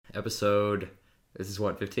Episode. This is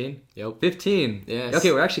what, 15? Yep. 15. Yes.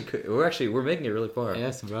 Okay, we're making it really far.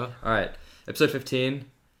 Yes, bro. All right, episode 15,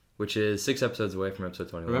 which is 6 episodes away from episode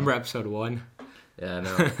 21. Remember episode 1? Yeah, I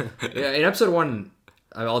know. Yeah, in episode 1,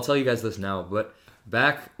 I'll tell you guys this now, but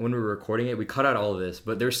back when we were recording it, we cut out all of this,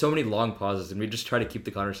 but there's so many long pauses, and we just try to keep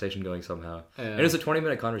the conversation going somehow. Yeah. And it's a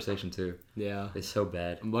 20-minute conversation too. Yeah. It's so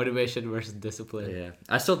bad. Motivation versus discipline. Yeah.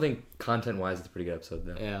 I still think content-wise, it's a pretty good episode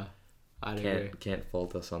though. Yeah. I agree. Can't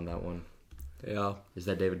fault us on that one. Yeah. Is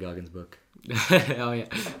that David Goggins' book? Oh yeah.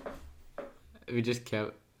 We just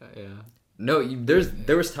kept. Yeah. No,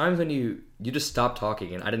 there was times when you just stopped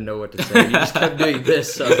talking and I didn't know what to say. You just kept doing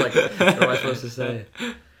this. So I was like, what am I supposed to say?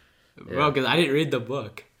 Yeah. Bro, because I didn't read the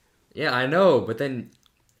book. Yeah, I know. But then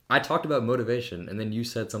I talked about motivation, and then you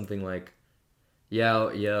said something like,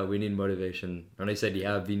 "Yeah, we need motivation." And I said,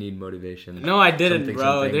 "Yeah, we need motivation." No, I didn't,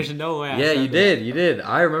 bro. There's no way. Yeah, you did.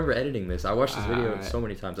 I remember editing this. I watched this video so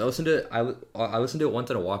many times. I listened to it once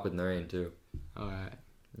on a walk with Narain too. All right.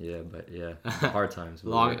 Yeah, but yeah, hard times.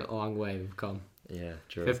 long way we've come. Yeah,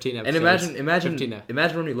 true. 15 episodes. And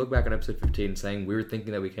imagine when we look back on episode 15 saying we were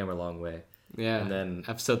thinking that we came a long way. Yeah. And then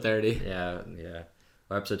episode 30. Yeah.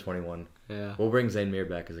 Or episode 21. Yeah. We'll bring Zayn Mir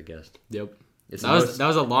back as a guest. Yep. That was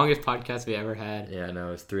the longest podcast we ever had. Yeah, I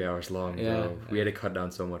know. It's 3 hours long, bro. We had to cut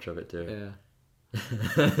down so much of it too.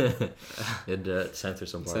 Yeah. It'd censor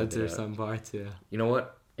some parts. Some parts, yeah. You know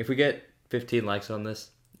what? If we get 15 likes on this,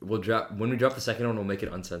 when we drop the second one, we'll make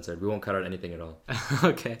it uncensored. We won't cut out anything at all.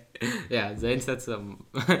 Okay. Yeah, Zayn said some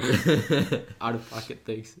out of pocket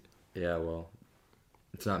things. Yeah, well,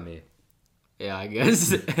 it's not me. Yeah, I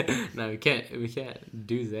guess. No, we can't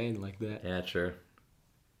do Zayn like that. Yeah, sure.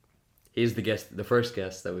 He's the first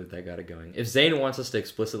guest that got it going. If Zayn wants us to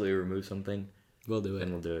explicitly remove something, we'll do it.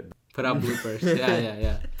 Then we'll do it. Put out bloopers.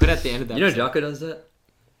 Yeah. Put at the end of that. You know Jocko does that?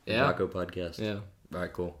 Yeah. Jocko podcast. Yeah. All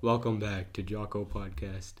right, cool. Welcome back to Jocko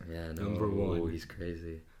Podcast. Yeah, no. Number 1. He's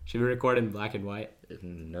crazy. Should we record in black and white?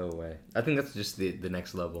 No way. I think that's just the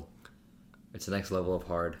next level. It's the next level of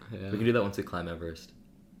hard. Yeah. We can do that once we climb Everest.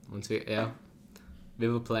 We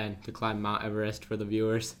have a plan to climb Mount Everest for the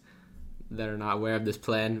viewers that are not aware of this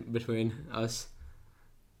plan between us.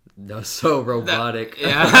 That was so robotic.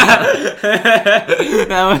 That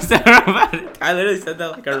was so robotic. I literally said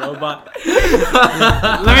that like a robot.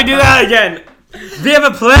 Let me do that again. We have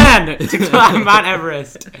a plan to climb Mount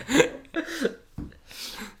Everest.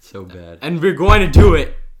 So bad. And we're going to do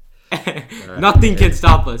it. Right, Nothing can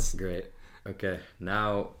stop us. Great. Okay,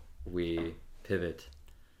 now we pivot.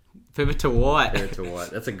 Pivot to what?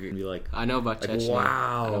 That's a good. I know about Chechnya.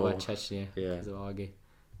 Wow. I know about Chechnya. Yeah. Zawagi.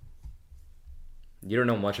 You don't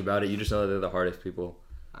know much about it. You just know that they're the hardest people.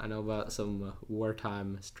 I know about some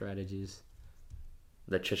wartime strategies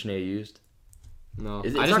that Chechnya used. No,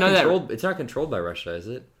 I just know that it's not controlled by Russia, is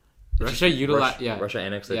it? Russia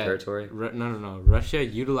annexed their territory. No. Russia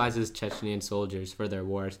utilizes Chechnyan soldiers for their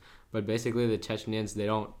wars, but basically the Chechnyans, they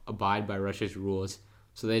don't abide by Russia's rules.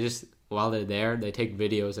 So they just, while they're there, they take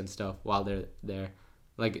videos and stuff while they're there,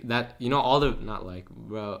 like that. All the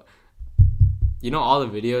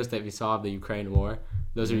videos that we saw of the Ukraine war.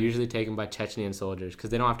 Those are usually taken by Chechnyan soldiers because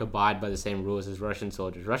they don't have to abide by the same rules as Russian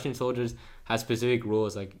soldiers. Russian soldiers have specific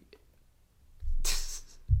rules like.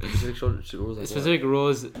 Specific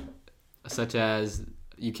rules such as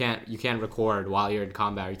you can't record while you're in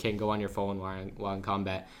combat, or you can't go on your phone while in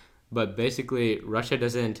combat. But basically, Russia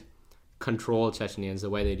doesn't control Chechnyans the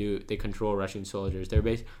way they do. They control Russian soldiers.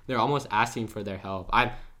 They're almost asking for their help.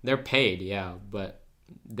 They're paid, yeah, but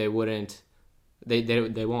they wouldn't.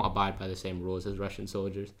 They won't abide by the same rules as Russian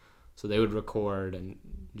soldiers. So they would record and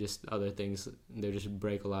just other things. They just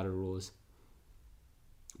break a lot of rules.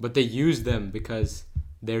 But they use them because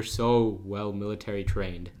they're so well military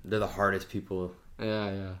trained. They're the hardest people.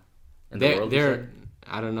 Yeah. In the world, they're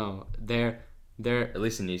I don't know. They're at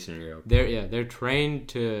least in Eastern Europe. They're trained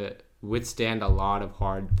to withstand a lot of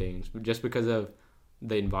hard things just because of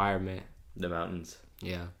the environment. The mountains.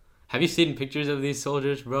 Yeah. Have you seen pictures of these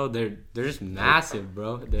soldiers, bro? They're just massive,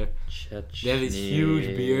 bro. They have these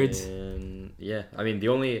huge beards. Yeah, I mean the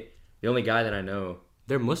only guy that I know.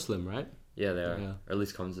 They're Muslim, right? Yeah, they are. Yeah. Or at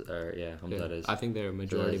least Hamza is. I think they're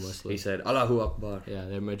majority Muslim. He said, Allahu Akbar. Yeah,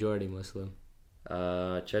 they're majority Muslim.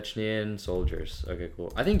 Chechnyan soldiers. Okay,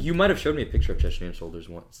 cool. I think you might have showed me a picture of Chechnyan soldiers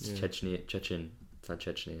once. Yeah. Chechen. It's not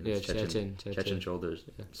Chechnyan. It's Chechen shoulders.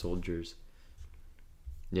 Yeah. Soldiers.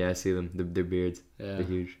 Yeah, I see them. Their beards. Yeah. They're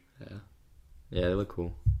huge. Yeah. Yeah, they look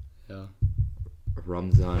cool. Yeah.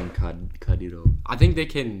 Ramzan Kadyrov. I think they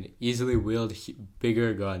can easily wield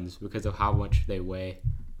bigger guns because of how much they weigh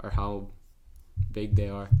or how big they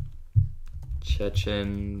are.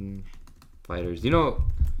 Chechen fighters. You know,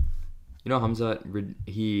 You know, Hamza,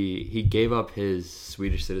 he gave up his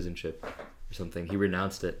Swedish citizenship or something. He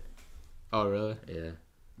renounced it. Oh, really? Yeah.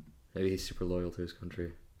 Maybe he's super loyal to his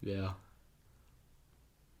country. Yeah.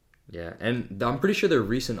 Yeah, and I'm pretty sure they're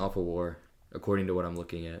recent off a war, according to what I'm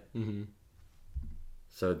looking at. Mm-hmm.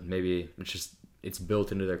 So maybe it's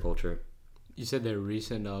built into their culture. You said they're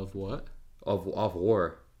recent of what? Of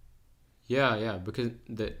war. Yeah, because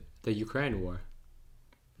the Ukraine war.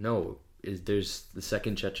 No, there's the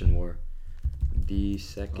Second Chechen War. The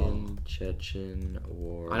Second Chechen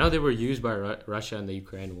War. I know they were used by Russia in the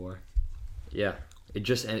Ukraine war. Yeah, it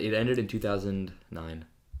ended in 2009.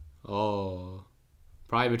 Oh,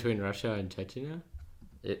 probably between Russia and Chechnya.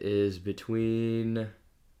 It is between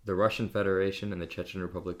the Russian Federation and the Chechen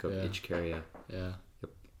Republic of Ichkeria. Yeah.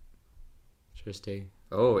 Yep. Interesting.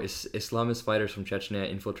 Oh, Islamist fighters from Chechnya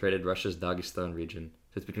infiltrated Russia's Dagestan region.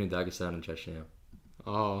 So it's between Dagestan and Chechnya.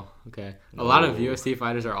 Oh, okay. A lot of UFC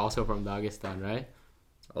fighters are also from Dagestan, right?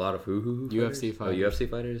 A lot of who UFC fighters. Oh, UFC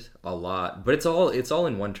fighters? A lot. But it's all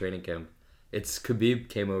in one training camp. It's Khabib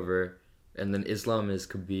came over, and then Islam is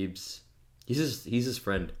Khabib's. He's his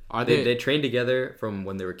friend. They trained together from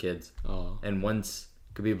when they were kids. Oh. And once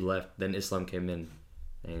Khabib left, then Islam came in,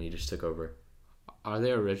 and he just took over. Are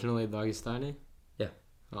they originally Dagestani? Yeah.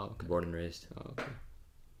 Oh, okay. Born and raised. Oh, okay.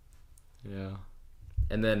 Yeah.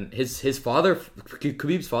 And then his father,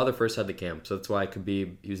 Khabib's father, first had the camp, so that's why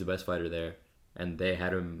Khabib, he was the best fighter there, and they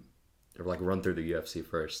had him like run through the UFC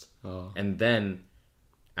first. Oh. And then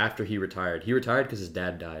after he retired because his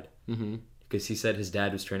dad died. Mm-hmm. Because he said his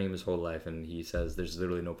dad was training him his whole life, and he says there's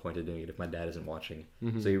literally no point in doing it if my dad isn't watching.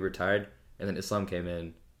 Mm-hmm. So he retired, and then Islam came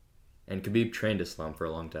in, and Khabib trained Islam for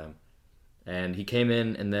a long time, and he came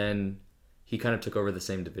in, and then he kind of took over the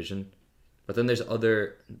same division. But then there's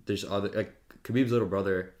other like Khabib's little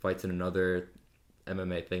brother fights in another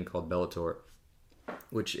MMA thing called Bellator,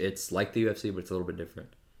 which it's like the UFC, but it's a little bit different.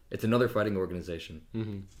 It's another fighting organization.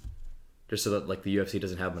 Mm-hmm. Just so that like the UFC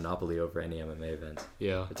doesn't have monopoly over any MMA events.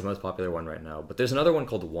 Yeah. It's the most popular one right now. But there's another one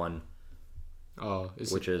called One. Oh,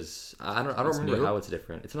 which is I don't remember how it's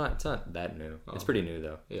different. It's not that new. Oh. It's pretty new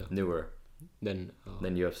though. Yeah. Newer. Than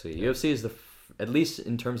UFC. Yeah. UFC is at least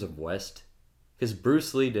in terms of West, because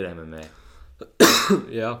Bruce Lee did MMA.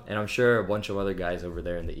 Yeah. And I'm sure a bunch of other guys over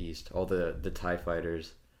there in the East, all the Thai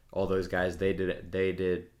fighters, all those guys, they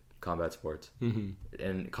did combat sports. Mm-hmm.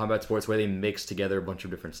 And combat sports where they mix together a bunch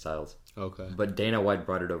of different styles. Okay. But Dana White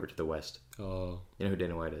brought it over to the West. Oh. You know who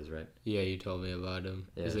Dana White is, right? Yeah, you told me about him.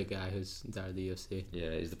 Yeah. He's the guy who's inside of the UFC.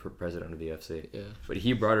 Yeah, he's the president of the UFC. Yeah. But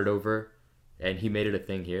he brought it over, and he made it a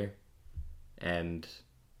thing here. And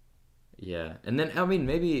yeah, and then I mean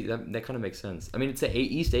maybe that kind of makes sense. I mean it's the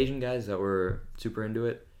East Asian guys that were super into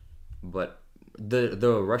it, but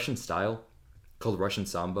the Russian style called Russian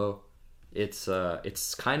Sambo, it's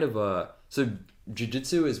kind of so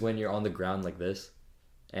jiu-jitsu is when you're on the ground like this,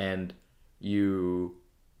 and you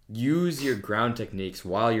use your ground techniques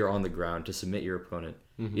while you're on the ground to submit your opponent,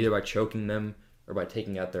 mm-hmm. either by choking them or by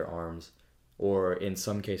taking out their arms, or in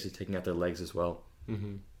some cases taking out their legs as well.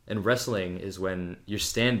 Mm-hmm. And wrestling is when you're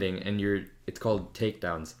standing and it's called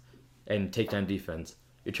takedowns and takedown defense.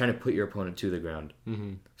 You're trying to put your opponent to the ground.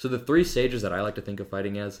 Mm-hmm. So the three stages that I like to think of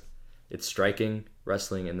fighting as, it's striking,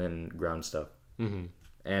 wrestling, and then ground stuff. Mm-hmm.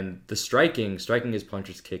 And the striking is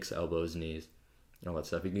punches, kicks, elbows, knees, and all that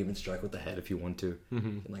stuff. You can even strike with the head if you want to.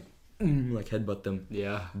 Mm-hmm. And like headbutt them.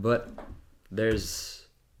 Yeah. But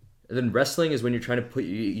then wrestling is when you're trying to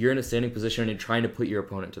you're in a standing position and you're trying to put your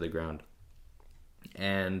opponent to the ground.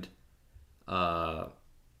 And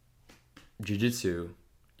jiu-jitsu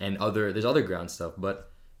and there's other ground stuff,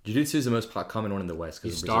 but jiu-jitsu is the most common one in the West.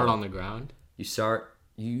 You start on the ground? You start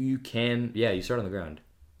on the ground.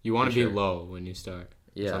 You want to be low when you start.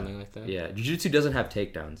 Yeah. Something like that? Yeah. Jiu-jitsu doesn't have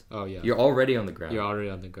takedowns. Oh, yeah. You're already on the ground. You're already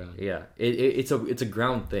on the ground. Yeah. It's a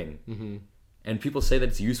ground thing. Mm-hmm. And people say that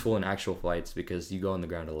it's useful in actual fights because you go on the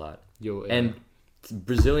ground a lot. Yeah. And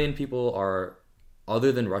Brazilian people are,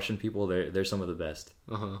 other than Russian people, they're some of the best.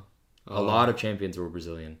 Uh-huh. A lot of champions were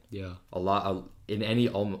Brazilian. Yeah. In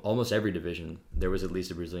almost every division, there was at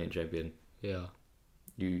least a Brazilian champion. Yeah.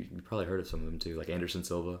 You probably heard of some of them too, like Anderson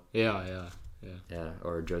Silva. Yeah.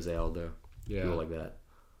 Or Jose Aldo. Yeah. People like that.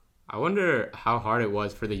 I wonder how hard it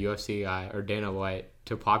was for the UFC guy or Dana White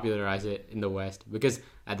to popularize it in the West, because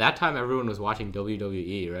at that time everyone was watching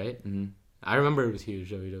WWE, right? Mm-hmm. I remember it was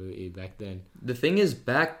huge, WWE, back then. The thing is,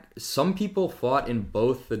 some people fought in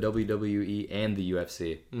both the WWE and the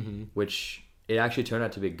UFC, mm-hmm. which it actually turned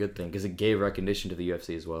out to be a good thing because it gave recognition to the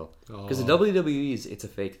UFC as well. Because Oh. the WWE it's a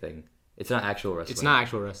fake thing. It's not actual wrestling. It's not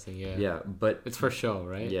actual wrestling, yeah. Yeah, but it's for show,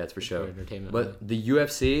 right? Yeah, it's for show. For entertainment. But the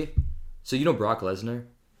UFC, so you know Brock Lesnar?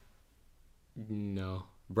 No.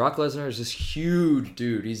 Brock Lesnar is this huge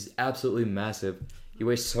dude. He's absolutely massive. He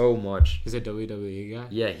weighs so much. He's a WWE guy?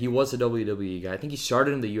 Yeah, he was a WWE guy. I think he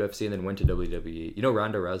started in the UFC and then went to WWE. You know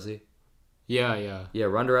Ronda Rousey? Yeah. Yeah,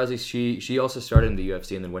 Ronda Rousey, she also started in the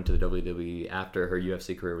UFC and then went to the WWE after her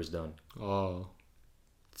UFC career was done. Oh.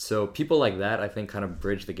 So people like that, I think, kind of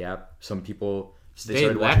bridge the gap. Some people...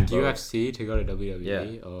 They left UFC to go to WWE?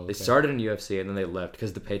 Yeah. Oh, okay. They started in UFC and then they left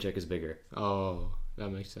because the paycheck is bigger. Oh, that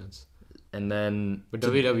makes sense. And then... But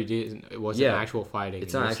WWE wasn't actual fighting.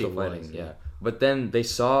 It's not actual fighting, yeah. But then they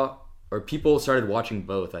saw... Or people started watching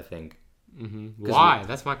both, I think. Mm-hmm. Why?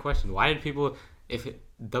 That's my question. Why did people... If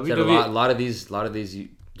WWE... A lot of these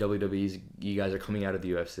WWE guys are coming out of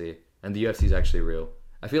the UFC. And the UFC is actually real.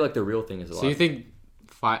 I feel like the real thing is a lot. So you think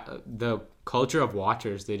the culture of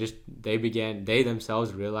watchers, they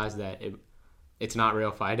themselves realized that it's not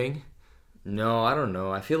real fighting? No, I don't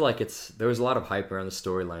know. I feel like there was a lot of hype around the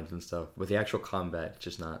storylines and stuff. With the actual combat, it's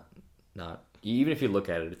just not even if you look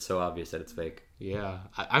at it, it's so obvious that it's fake. Yeah.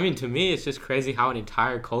 I mean, to me, it's just crazy how an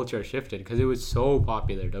entire culture shifted because it was so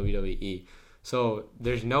popular, WWE. So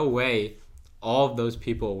there's no way all of those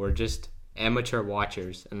people were just amateur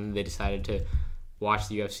watchers and then they decided to watch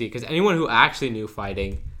the UFC. Because anyone who actually knew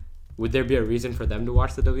fighting, would there be a reason for them to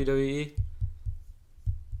watch the WWE?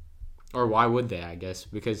 Or why would they, I guess?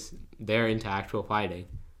 Because they're into actual fighting.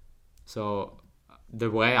 So the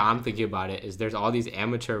way I'm thinking about it is there's all these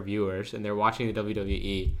amateur viewers and they're watching the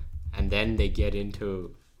WWE and then they get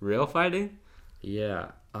into real fighting?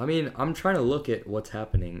 Yeah. I mean, I'm trying to look at what's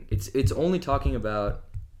happening. It's only talking about...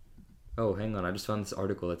 Oh, hang on. I just found this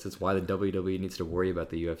article that says why the WWE needs to worry about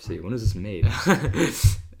the UFC. When was this made?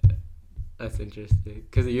 That's interesting.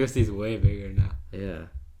 Because the UFC is way bigger now. Yeah.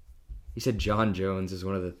 He said John Jones is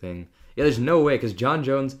one of the thing. Yeah, there's no way, because John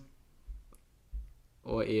Jones...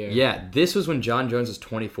 What year? Yeah, this was when John Jones was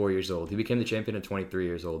 24 years old. He became the champion at 23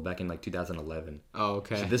 years old back in, 2011. Oh,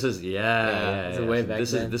 okay. So this is... Yeah. It's way back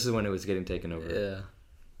then. This is when it was getting taken over. Yeah.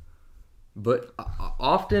 But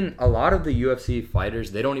often, a lot of the UFC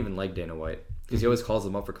fighters, they don't even like Dana White. Because he always calls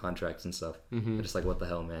them up for contracts and stuff. Mm-hmm. They're just like, what the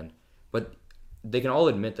hell, man? But they can all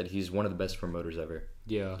admit that he's one of the best promoters ever.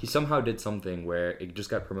 Yeah. He somehow did something where it just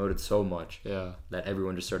got promoted so much that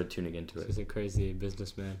everyone just started tuning into it. He's a crazy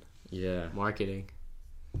businessman. Yeah. Marketing.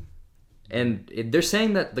 And they're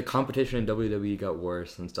saying that the competition in WWE got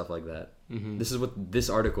worse and stuff like that. Mm-hmm. This is what this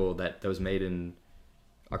article that was made in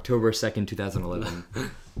October 2nd, 2011.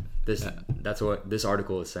 That's what this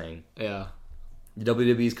article is saying. Yeah. The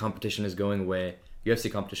WWE's competition is going away. UFC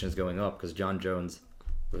competition is going up because John Jones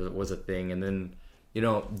was a thing. And then,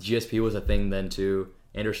 GSP was a thing then too.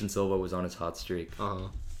 Anderson Silva was on his hot streak. Uh-huh.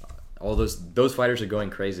 All those fighters are going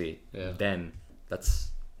crazy. Yeah. Then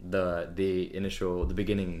that's the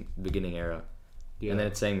beginning era. Yeah. And then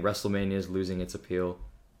it's saying WrestleMania is losing its appeal.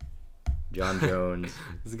 John Jones.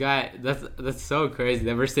 This guy, that's so crazy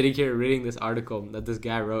that we're sitting here reading this article that this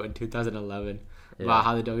guy wrote in 2011 about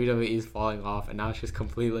how the WWE is falling off, and now it's just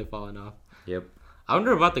completely falling off. Yep. I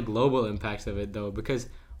wonder about the global impacts of it, though, because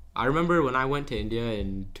I remember when I went to India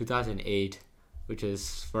in 2008, which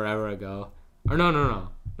is forever ago. Or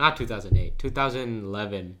no, not 2008,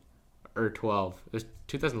 2011 or 12. It was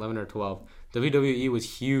 2011 or 12. WWE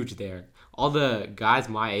was huge there. All the guys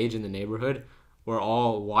my age in the neighborhood were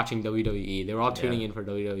all watching WWE. They were all tuning in for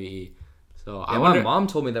WWE. So I wonder... My mom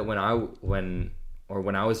told me that when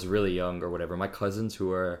I was really young or whatever, my cousins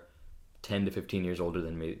who are 10 to 15 years older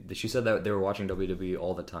than me, she said that they were watching WWE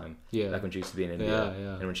all the time. Yeah. Back when she used to be in India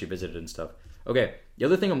and when she visited and stuff. Okay, the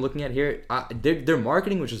other thing I'm looking at here, their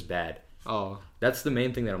marketing was just bad. Oh. That's the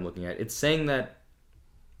main thing that I'm looking at. It's saying that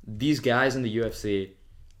these guys in the UFC,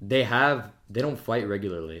 they don't fight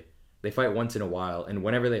regularly. They fight once in a while, and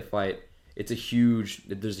whenever they fight, there's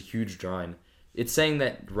a huge drawing. It's saying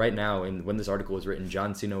that right now, when this article was written,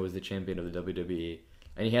 John Cena was the champion of the WWE,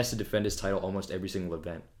 and he has to defend his title almost every single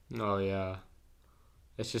event. Oh yeah,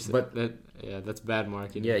 it's just that's bad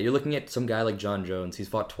marketing. Yeah, you're looking at some guy like John Jones. He's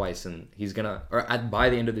fought twice, and he's gonna by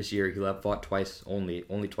the end of this year, he'll have fought twice only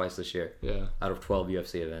twice this year. Yeah. Out of 12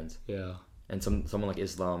 UFC events. Yeah. And someone like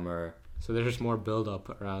Islam or. So there's just more build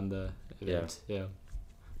up around the events. Yeah.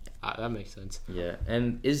 That makes sense. Yeah,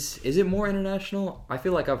 and is it more international? I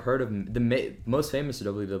feel like I've heard of the most famous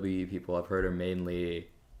WWE people I've heard are mainly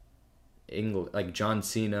English, like John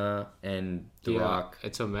Cena and The Rock.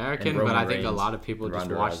 It's American, but I think a lot of people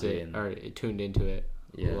just watched it or tuned into it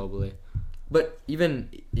globally. But even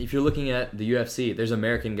if you're looking at the UFC, there's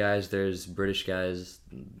American guys, there's British guys.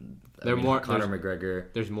 Conor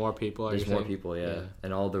McGregor. There's more people. There's more people,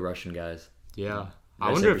 and all the Russian guys. Yeah,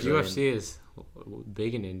 I wonder if UFC is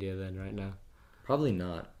big in India then right now. Probably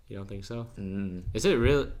not. You don't think so? Mm. Is it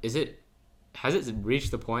real? Has it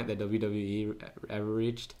reached the point that WWE ever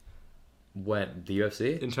reached? What, the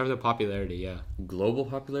UFC? In terms of popularity, yeah. Global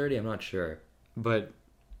popularity? I'm not sure. But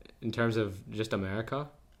in terms of just America?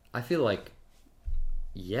 I feel like,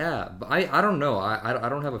 yeah. But I don't know. I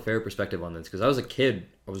don't have a fair perspective on this because I was a kid.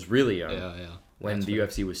 I was really young. Yeah. When the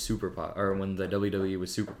UFC was or when the WWE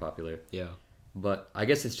was super popular. Yeah. But I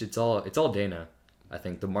guess it's all Dana. I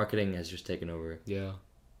think the marketing has just taken over. Yeah.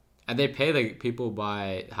 And they pay the people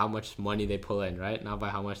by how much money they pull in, right? Not by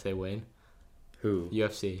how much they win. Who?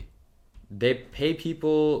 UFC. They pay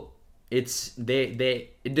people. It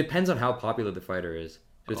depends on how popular the fighter is.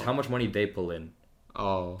 So it's how much money they pull in.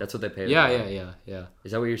 Oh. That's what they pay. Yeah.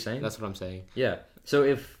 Is that what you're saying? That's what I'm saying. Yeah. So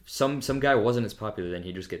if some guy wasn't as popular, then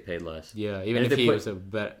he'd just get paid less. Yeah, even if he was a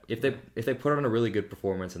better. If they put on a really good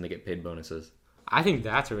performance and they get paid bonuses. I think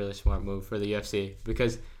that's a really smart move for the UFC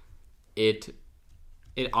because it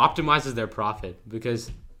optimizes their profit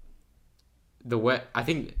because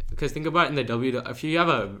think about it in the WWE, if you have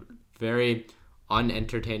a very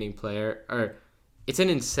unentertaining player, or it's an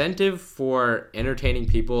incentive for entertaining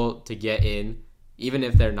people to get in even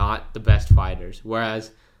if they're not the best fighters,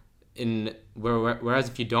 whereas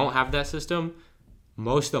if you don't have that system,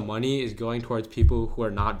 most of the money is going towards people who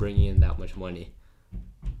are not bringing in that much money.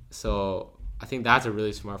 So I think that's a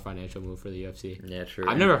really smart financial move for the UFC. Yeah, true.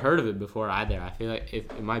 I've never heard of it before either. I feel like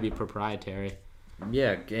it might be proprietary.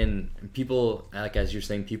 Yeah, and people, like as you're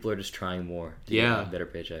saying, people are just trying more to get better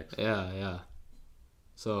paychecks. Yeah.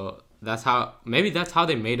 So that's how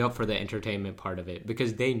they made up for the entertainment part of it,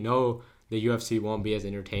 because they know the UFC won't be as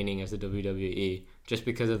entertaining as the WWE just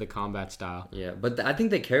because of the combat style. Yeah, but I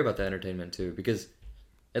think they care about the entertainment too, because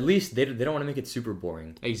at least they don't want to make it super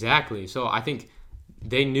boring. Exactly. So I think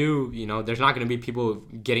they knew, there's not going to be people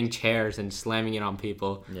getting chairs and slamming it on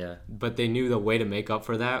people. Yeah. But they knew the way to make up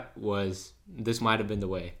for that was this might have been the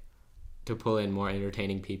way to pull in more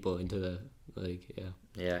entertaining people into the yeah.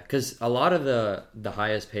 Yeah, because a lot of the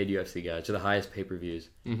highest paid UFC guys, or the highest pay-per-views,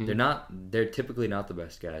 they're typically not the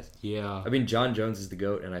best guys. Yeah. I mean, John Jones is the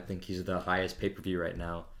GOAT, and I think he's the highest pay-per-view right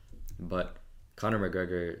now. But Conor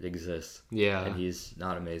McGregor exists. Yeah. And he's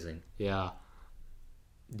not amazing. Yeah.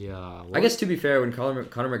 Yeah. I guess to be fair, when Conor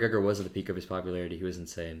McGregor was at the peak of his popularity, he was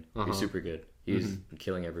insane. He was super good. He was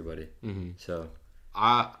killing everybody. So,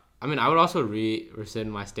 I mean, I would also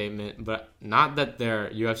rescind my statement, but not that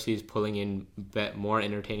their UFC is pulling in more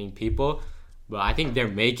entertaining people, but I think they're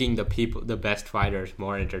making the best fighters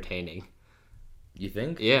more entertaining. You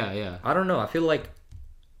think? Yeah. I don't know. I feel like,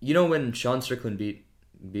 when Sean Strickland beat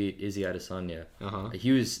Izzy Adesanya,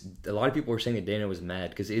 a lot of people were saying that Dana was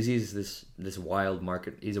mad because Izzy's this wild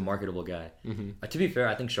market. He's a marketable guy. To be fair,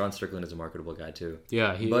 I think Sean Strickland is a marketable guy too.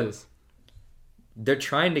 Yeah, he is. They're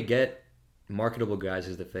trying to get marketable guys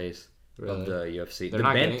as the face of the UFC. They're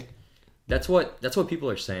not getting... That's what people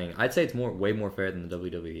are saying. I'd say it's way more fair than the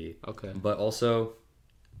WWE. Okay. But also,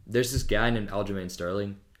 there's this guy named Aljamain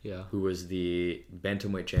Sterling. Yeah. Who was the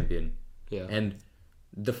bantamweight champion. Yeah. And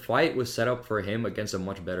the fight was set up for him against a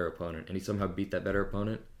much better opponent, and he somehow beat that better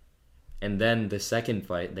opponent. And then the second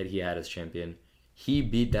fight that he had as champion, he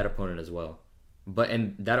beat that opponent as well.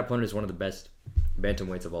 And that opponent is one of the best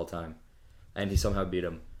bantamweights of all time, and he somehow beat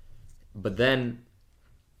him. But then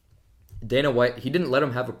Dana White, he didn't let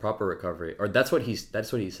him have a proper recovery, or that's what he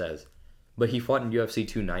says. But he fought in UFC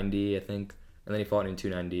 290, I think, and then he fought in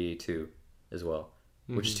 292 as well,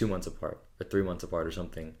 which is 2 months apart or 3 months apart or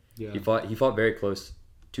something. Yeah. He fought very close,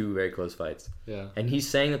 2 very close fights. Yeah. And he's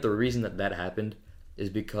saying that the reason that happened is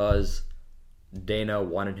because Dana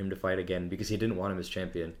wanted him to fight again, because he didn't want him as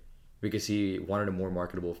champion, because he wanted a more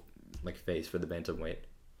marketable face for the bantamweight.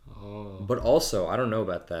 Oh. But also, I don't know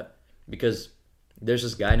about that, because there's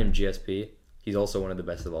this guy named GSP. He's also one of the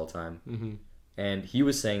best of all time. Mm-hmm. And he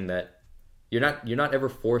was saying that you're not ever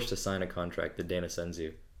forced to sign a contract that Dana sends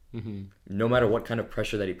you. Mm-hmm. No matter what kind of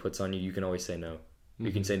pressure that he puts on you, you can always say no. Mm-hmm.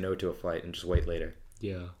 You can say no to a fight and just wait later.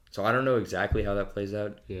 Yeah. So I don't know exactly how that plays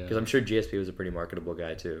out. Yeah. Because I'm sure GSP was a pretty marketable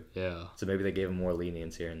guy too. Yeah. So maybe they gave him more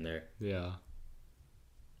lenience here and there. Yeah.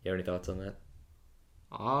 You have any thoughts on that?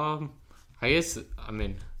 I guess,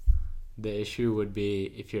 the issue would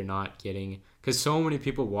be if you're not getting... Because so many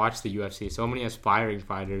people watch the UFC. So many aspiring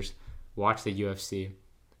fighters watch the UFC.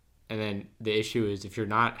 And then the issue is if you're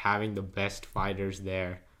not having the best fighters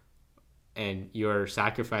there and you're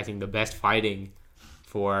sacrificing the best fighting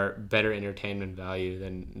for better entertainment value,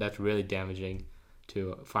 then that's really damaging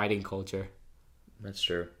to fighting culture. That's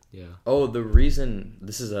true. Yeah. Oh, the reason...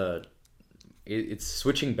 It's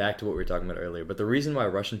switching back to what we were talking about earlier, but the reason why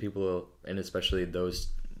Russian people, and especially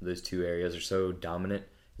those two areas, are so dominant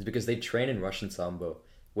is because they train in Russian Sambo,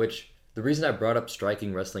 which the reason I brought up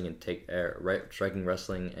striking wrestling and striking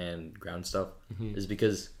wrestling and ground stuff is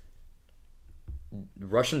because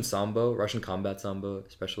Russian combat Sambo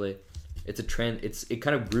especially, it's a trend. It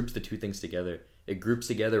kind of groups the two things together. It groups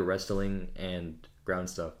together wrestling and ground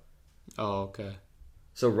stuff. Oh, okay.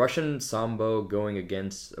 So Russian Sambo going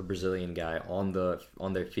against a Brazilian guy on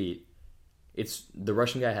their feet, the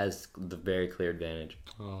Russian guy has the very clear advantage.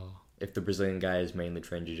 Oh. If the Brazilian guy is mainly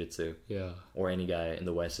trained jiu-jitsu. Yeah. Or any guy in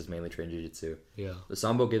the West is mainly trained jiu-jitsu. Yeah. The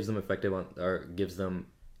Sambo gives them gives them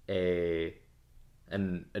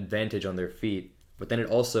an advantage on their feet, but then it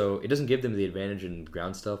doesn't give them the advantage in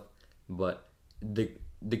ground stuff, but the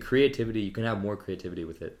creativity, you can have more creativity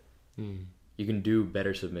with it. Mm. You can do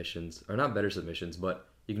better submissions, or not better submissions, but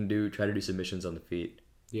you can try to do submissions on the feet,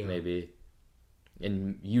 maybe,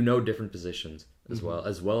 and different positions as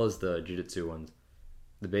well as the jiu-jitsu ones,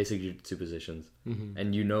 the basic jiu-jitsu positions,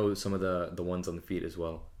 and some of the ones on the feet as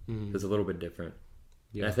well. It's a little bit different,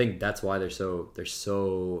 and I think that's why they're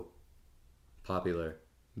so popular.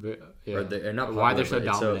 Yeah. Or they're not popular, why they're so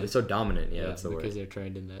dominant. They're so dominant. Yeah, that's the because word. They're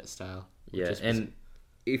trained in that style. Yeah, and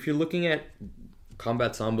if you're looking at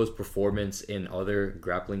Combat Sambo's performance in other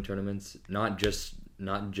grappling tournaments, not just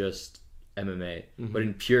MMA, but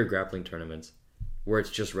in pure grappling tournaments, where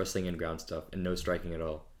it's just wrestling and ground stuff and no striking at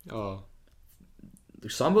all. Oh,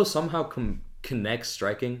 Sambo somehow connects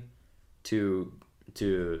striking to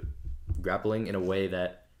grappling in a way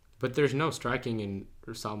that. But there's no striking in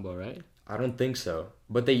Sambo, right? I don't think so.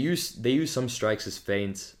 But they use some strikes as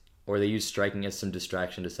feints, or they use striking as some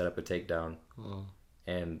distraction to set up a takedown. Oh.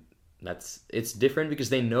 And it's different because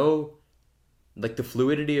they know, like, the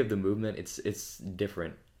fluidity of the movement. It's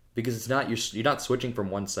different because it's not you're not switching from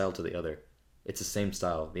one style to the other. It's the same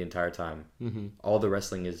style the entire time. Mm-hmm. All the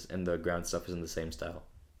wrestling and the ground stuff is in the same style.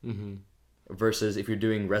 Mm-hmm. Versus if you're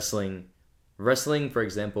doing wrestling, for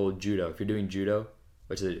example, judo. If you're doing judo,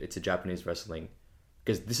 it's a Japanese wrestling,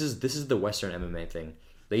 because this is the Western MMA thing.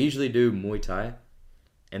 They usually do Muay Thai,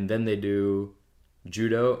 and then they do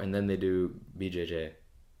judo, and then they do BJJ.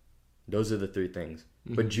 Those are the three things.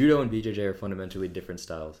 Mm-hmm. But judo and BJJ are fundamentally different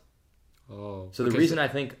styles. Oh. So the reason I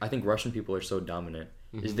think Russian people are so dominant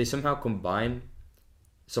is they somehow combine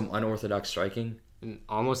some unorthodox striking,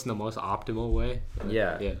 almost in the most optimal way.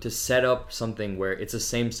 Yeah. To set up something where it's the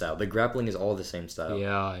same style. The grappling is all the same style.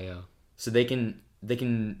 Yeah. So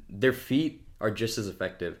their feet are just as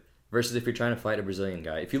effective. Versus if you're trying to fight a Brazilian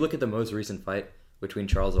guy. If you look at the most recent fight between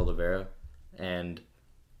Charles Oliveira and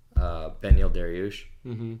Beneil Dariush,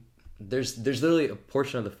 there's literally a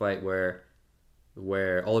portion of the fight where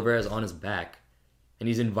Oliveira is on his back and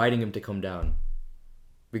he's inviting him to come down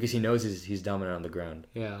because he knows he's dominant on the ground.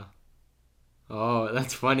 Yeah. Oh,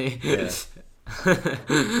 that's funny. Yeah.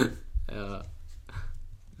 Yeah.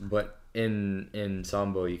 But in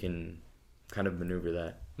Sambo, you can kind of maneuver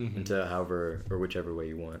that into however or whichever way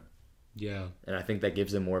you want. Yeah. And I think that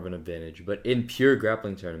gives them more of an advantage. But in pure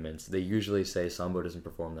grappling tournaments, they usually say Sambo doesn't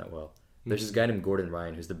perform that well. There's this guy named Gordon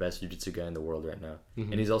Ryan who's the best jiu-jitsu guy in the world right now.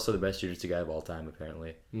 And he's also the best jiu-jitsu guy of all time,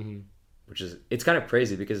 apparently. Which is, it's kind of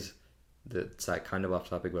crazy because, it's like kind of off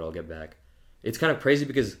topic, but I'll get back. It's kind of crazy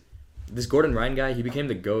because this Gordon Ryan guy, he became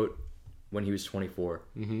the GOAT when he was 24.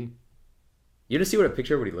 You want to see what a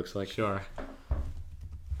picture of what he looks like? Sure.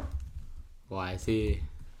 Why is he,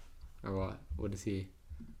 or what? What is he?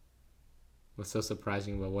 What's so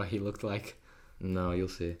surprising about what he looked like? No, you'll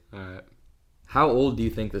see. All right. How old do you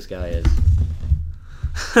think this guy is?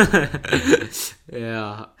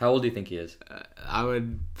 Yeah. How old do you think he is? I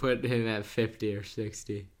would put him at 50 or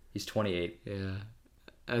 60. He's 28. Yeah.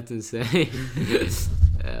 That's insane.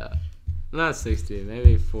 Yeah. Not 60,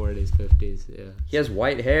 maybe 40s, 50s, yeah. He has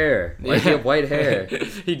white hair. Why does he have white hair?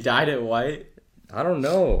 He dyed it white? I don't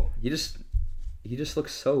know. He just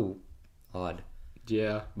looks so odd.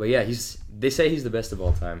 Yeah. But yeah, they say he's the best of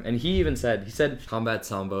all time. And he said Combat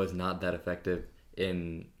Sambo is not that effective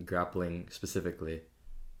in grappling specifically.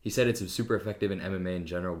 He said it's super effective in MMA in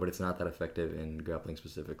general, but it's not that effective in grappling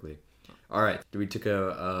specifically. All right, we took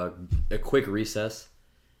a quick recess,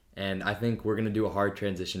 and I think we're going to do a hard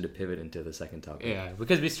transition to pivot into the second topic. Yeah,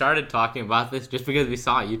 because we started talking about this just because we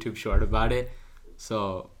saw a YouTube short about it.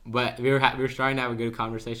 So, but we were starting to have a good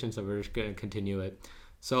conversation, so we're just going to continue it.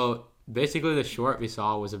 So, basically the short we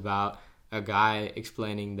saw was about a guy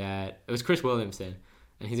explaining that, it was Chris Williamson,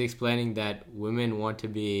 and he's explaining that women want to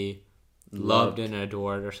be loved and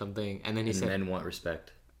adored or something, and then he said men want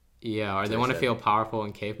respect. Yeah, or they want to feel powerful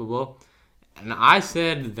and capable. And I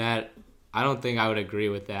said that I don't think I would agree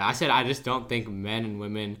with that. I said I just don't think men and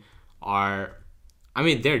women are, I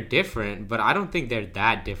mean, they're different, but I don't think they're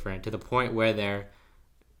that different to the point where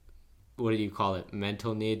what do you call it?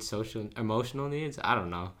 Mental needs, social, emotional needs? I don't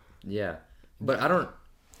know. Yeah. But I don't...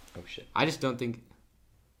 Oh, shit. I just don't think...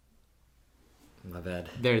 My bad.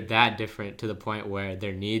 They're that different to the point where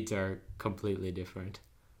their needs are completely different.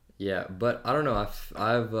 Yeah, but I don't know.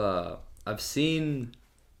 I've seen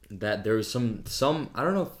that there was some I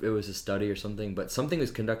don't know if it was a study or something, but something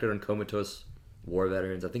was conducted on comatose war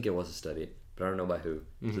veterans. I think it was a study, but I don't know by who.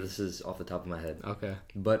 Mm-hmm. So this is off the top of my head. Okay.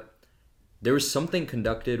 But there was something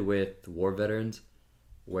conducted with war veterans,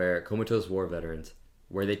 comatose war veterans,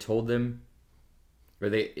 where they told them,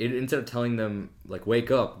 instead of telling them like wake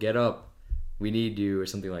up, get up, we need you, or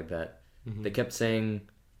something like that, mm-hmm. They kept saying,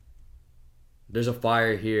 there's a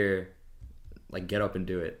fire here, like get up and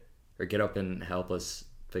do it, or get up and help us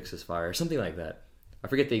fix this fire, or something like that. I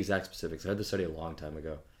forget the exact specifics. I had to study a long time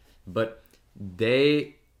ago, but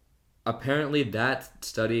apparently that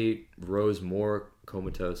study rose more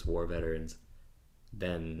comatose war veterans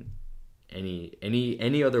than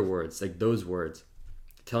any other words, like those words,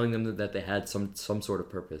 telling them that they had some sort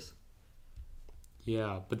of purpose.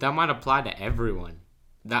 Yeah, but that might apply to everyone.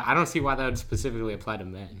 I don't see why that would specifically apply to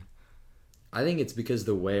men. I think it's because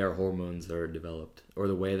the way our hormones are developed, or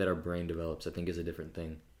the way that our brain develops, I think is a different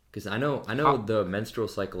thing. Because I know the menstrual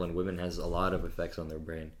cycle in women has a lot of effects on their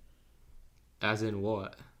brain. As in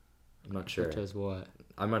what? I'm not sure. Such as what?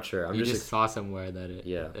 I'm not sure. You just saw somewhere that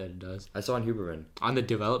it does. I saw in Huberman. On the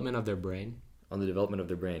development of their brain? On the development of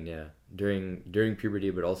their brain, yeah. During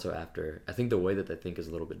puberty, but also after. I think the way that they think is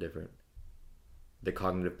a little bit different. The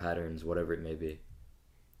cognitive patterns, whatever it may be.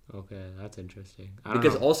 Okay, that's interesting.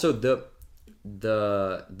 Because also the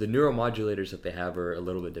neuromodulators that they have are a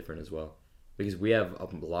little bit different as well. Because we have a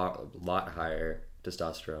lot higher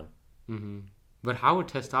testosterone. Mm-hmm. But how would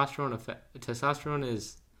testosterone affect... Testosterone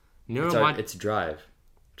is... It's drive.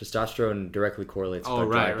 Testosterone directly correlates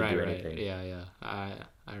with drive to do anything. Yeah.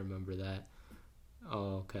 I remember that.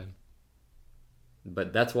 Oh, okay.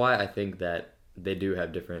 But that's why I think that they do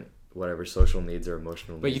have different, whatever, social needs or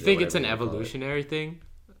emotional needs. But you think it's an evolutionary thing?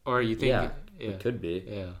 Or you think... Yeah, it could be.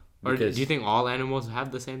 Yeah. Or do you think all animals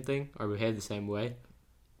have the same thing? Or behave the same way?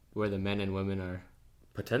 Where the men and women are...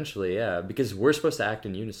 Potentially, yeah. Because we're supposed to act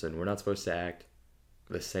in unison. We're not supposed to act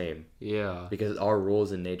the same. Yeah. Because our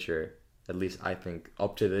roles in nature, at least I think,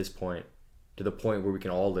 up to this point, to the point where we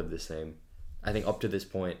can all live the same, I think up to this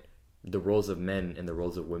point, the roles of men and the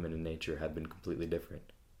roles of women in nature have been completely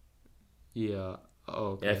different. Yeah. Oh,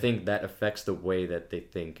 okay. And I think that affects the way that they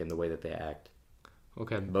think and the way that they act.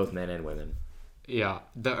 Okay. Both men and women. Yeah.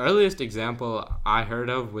 The earliest example I heard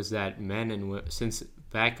of was that men and women, since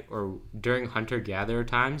back or during hunter-gatherer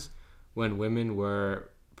times, when women were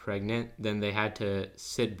pregnant, then they had to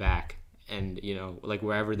sit back and, like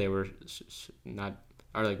wherever they were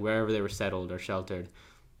wherever they were settled or sheltered,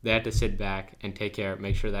 they had to sit back and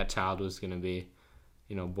make sure that child was going to be,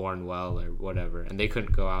 born well or whatever, and they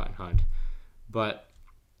couldn't go out and hunt. But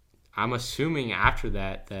I'm assuming after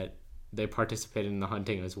that they participated in the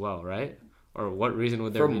hunting as well, right? Or what reason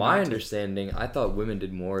would there be? From my understanding, I thought women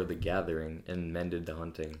did more of the gathering and men did the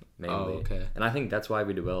hunting mainly. Oh, okay. And I think that's why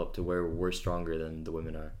we developed to where we're stronger than the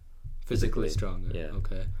women are. Physically stronger. Yeah.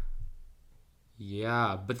 Okay.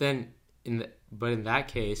 Yeah, but then in that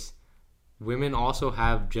case, women also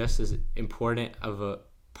have just as important of a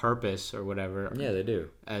purpose or whatever. Yeah, they do.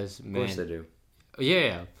 As men. Of course they do.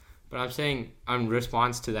 Yeah. But I'm saying in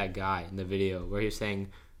response to that guy in the video where he's saying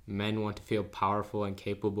men want to feel powerful and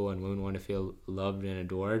capable and women want to feel loved and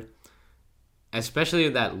adored, especially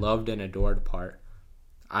that loved and adored part,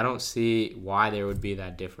 I don't see why there would be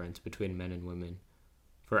that difference between men and women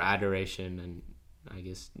for adoration and, I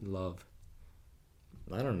guess, love.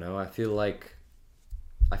 I don't know. I feel like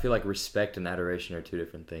respect and adoration are two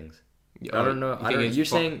different things. I don't know.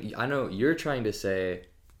 I know you're trying to say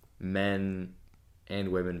men and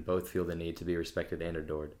women both feel the need to be respected and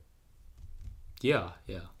adored. Yeah.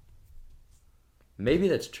 Maybe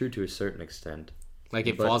that's true to a certain extent. Like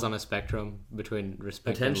it falls on a spectrum between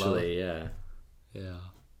respect and love. Potentially, yeah. Yeah.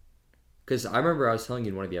 Because I remember I was telling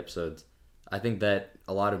you in one of the episodes, I think that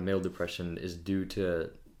a lot of male depression is due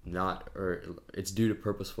to it's due to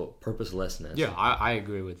purposelessness. Yeah, I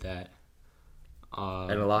agree with that.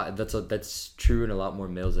 And that's true in a lot more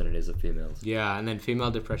males than it is of females. Yeah, and then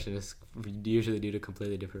female depression is usually due to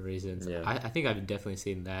completely different reasons. Yeah. I think I've definitely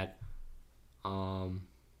seen that.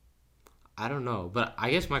 I don't know, but I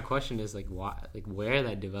guess my question is why, where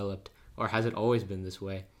that developed, or has it always been this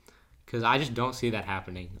way? Because I just don't see that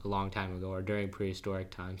happening a long time ago or during prehistoric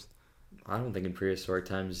times. I don't think in prehistoric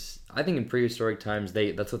times. I think in prehistoric times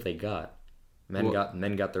that's what they got. Men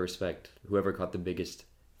got the respect. Whoever caught the biggest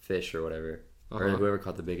fish or whatever, or whoever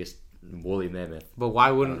caught the biggest woolly mammoth. But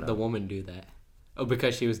why wouldn't the woman do that? Oh,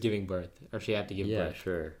 because she was giving birth, or she had to give birth. Yeah,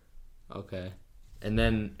 sure. Okay.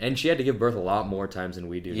 And she had to give birth a lot more times than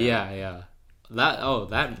we do now. Yeah.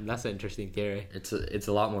 That's an interesting theory. It's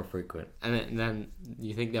a lot more frequent. And then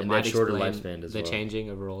you think that might explain the well. changing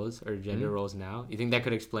of roles or gender roles now? You think that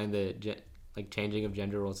could explain the changing of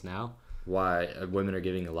gender roles now? Why women are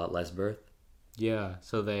giving a lot less birth? Yeah,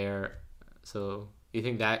 so you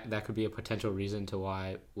think that could be a potential reason to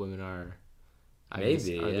why women are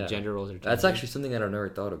the gender roles are changing? That's actually something that I've never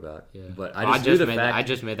thought about. Yeah. But I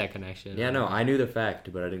just made that connection. Yeah, no, I knew the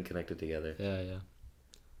fact, but I didn't connect it together. Yeah.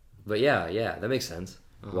 But yeah, that makes sense.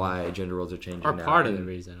 Why gender roles are changing or now. Part of the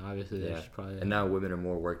reason, obviously. There's probably and now women are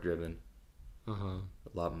more work driven. A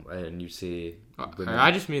lot, and you see.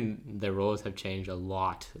 I just mean their roles have changed a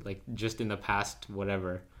lot, like just in the past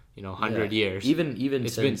 100 years. Even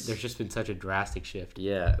there's just been such a drastic shift.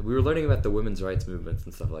 Yeah, we were learning about the women's rights movements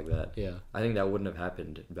and stuff like that. Yeah, I think that wouldn't have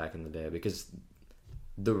happened back in the day because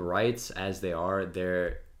the rights as they are,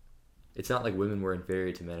 it's not like women were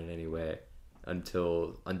inferior to men in any way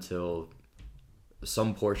until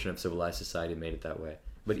some portion of civilized society made it that way.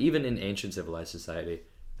 But even in ancient civilized society,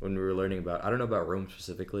 when we were learning about, I don't know about Rome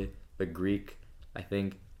specifically, but Greek, I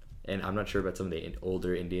think, and I'm not sure about some of the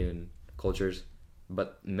older Indian cultures,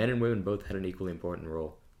 but men and women both had an equally important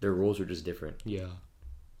role. Their roles were just different. Yeah.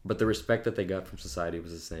 But the respect that they got from society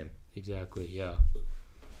was the same. Exactly, yeah.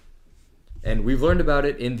 And we've learned about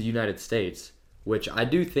it in the United States, which I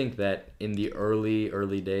do think that in the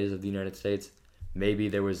early days of the United States, maybe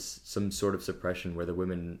there was some sort of suppression where the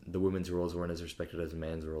women's roles weren't as respected as the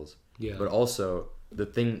man's roles. Yeah. But also the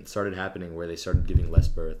thing started happening where they started giving less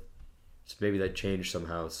birth. So maybe that changed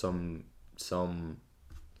somehow some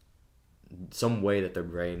way that their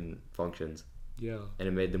brain functions. Yeah. And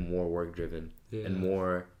it made them more work driven and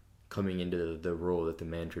more coming into the role that the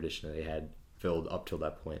man traditionally had filled up till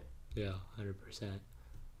that point. Yeah, 100%.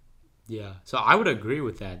 Yeah. So I would agree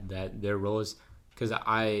with that their roles, because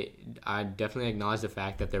I definitely acknowledge the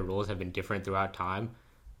fact that their roles have been different throughout time,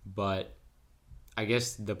 but I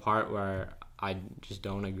guess the part where I just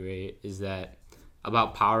don't agree is that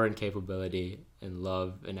about power and capability and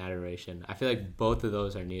love and adoration. I feel like both of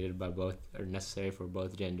those are necessary for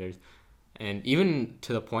both genders. And even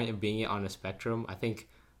to the point of being on a spectrum, I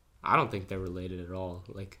don't think they're related at all.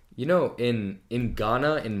 Like, in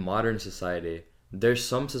Ghana, in modern society, there's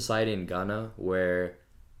some society in Ghana where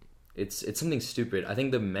it's something stupid. I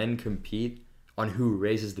think the men compete on who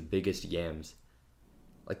raises the biggest yams.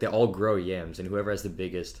 Like, they all grow yams, and whoever has the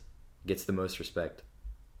biggest gets the most respect.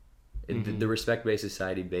 The respect-based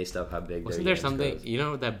society based off how big wasn't their there something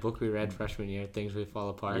grows. That book we read freshman year, Things We Fall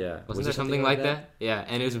Apart? Yeah. Wasn't there something like that? Yeah,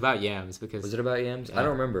 and it was about yams. Because was it about yams? I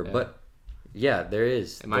don't remember, but yeah, there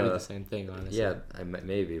is. It might be the same thing, honestly. Yeah,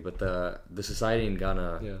 maybe, but the society in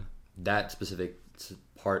Ghana, that specific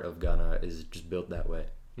part of Ghana is just built that way.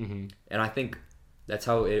 And I think that's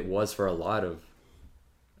how it was for a lot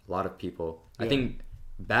of people. I think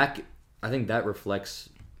that reflects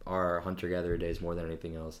our hunter-gatherer days more than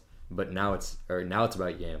anything else. But now it's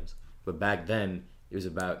about yams. But back then it was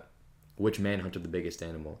about which man hunted the biggest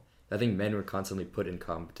animal. I think men were constantly put in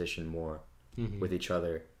competition more with each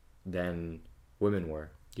other than women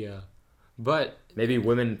were. Yeah, but maybe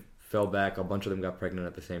women fell back. A bunch of them got pregnant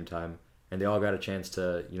at the same time, and they all got a chance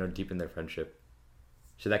to deepen their friendship.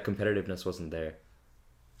 So that competitiveness wasn't there.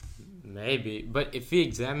 Maybe, but if we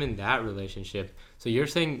examine that relationship, so you're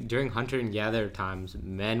saying during hunter and gatherer times,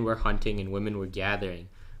 men were hunting and women were gathering.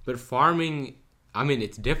 But farming,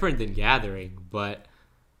 it's different than gathering,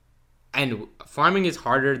 and farming is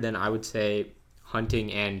harder than, I would say,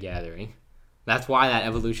 hunting and gathering. That's why that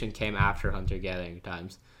evolution came after hunter-gathering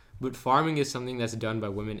times. But farming is something that's done by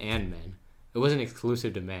women and men. It wasn't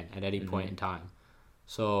exclusive to men at any point in time.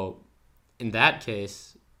 So, in that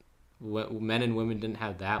case, men and women didn't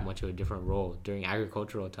have that much of a different role during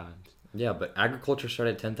agricultural times. Yeah, but agriculture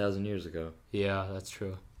started 10,000 years ago. Yeah, that's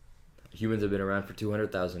true. Humans have been around for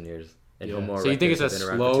 200,000 years. And Homo erectus so you think it's a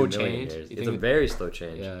slow change? It's a very slow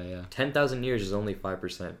change. Yeah. 10,000 years is only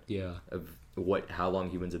 5% of how long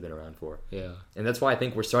humans have been around for. Yeah. And that's why I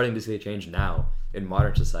think we're starting to see a change now in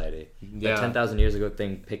modern society. Yeah. That 10,000 years ago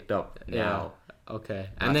thing picked up now. Yeah. Okay.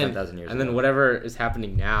 And then 10,000 years then whatever is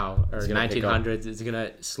happening now, or 1900s, it's going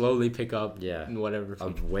to slowly pick up in whatever. A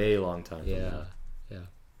way long time from now. Yeah.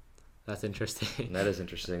 That's interesting. That is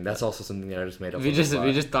interesting. That's also something that I just made up. We just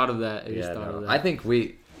thought of that.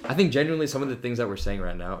 I think genuinely some of the things that we're saying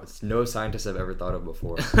right now, it's no scientists have ever thought of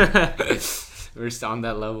before. We're just on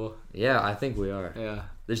that level. Yeah, I think we are. Yeah.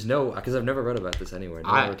 There's no, because I've never read about this anywhere. No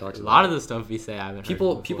one ever talks about it. A lot of the stuff we say, I haven't heard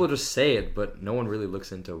before. People just say it, but no one really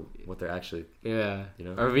looks into what they're actually. Yeah. You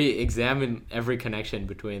know. Or we examine every connection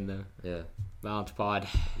between the. Yeah. Balance Pod.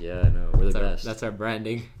 Yeah, I know. We're the best. That's our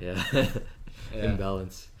branding. Yeah.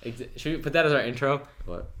 Imbalance. Should we put that as our intro?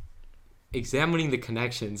 What? Examining the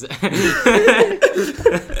connections. It's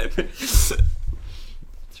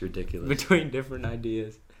ridiculous. Between different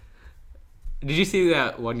ideas. Did you see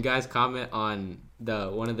that one guy's comment on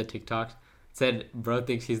one of the TikToks? Said bro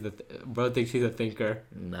thinks he's a thinker.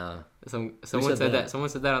 Nah. Someone said that.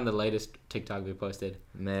 Someone said that on the latest TikTok we posted.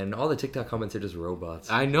 Man, all the TikTok comments are just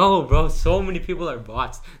robots. I know, bro. So many people are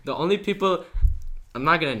bots. The only people, I'm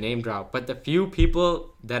not gonna name drop, but the few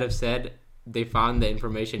people that have said they found the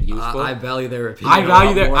information useful. I value their opinion.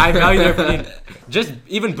 I value their opinion. Just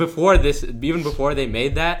even before they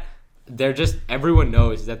made that, they're just, everyone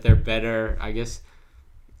knows that they're better. I guess.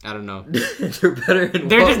 I don't know. They're better.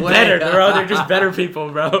 They're just better, bro. They're just better people,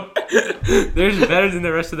 bro. They're just better than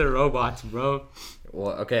the rest of the robots, bro.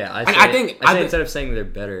 Well, okay. I think instead of saying they're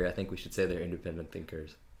better, I think we should say they're independent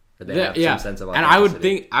thinkers. Or they have some sense of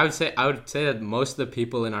authenticity. And I would say that most of the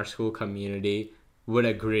people in our school community would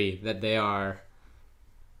agree that they are.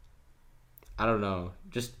 I don't know,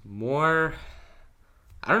 just more.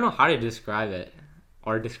 I don't know how to describe it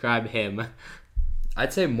or describe him.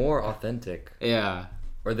 I'd say more authentic. Yeah.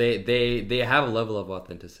 Or they have a level of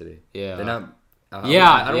authenticity. Yeah. They're not. I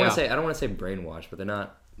don't want to say brainwashed, but they're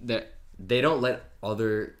not. They don't let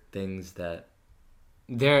other things that.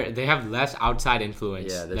 They have less outside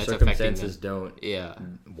influence. Yeah, their circumstances don't.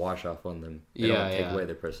 Wash off on them. They don't take away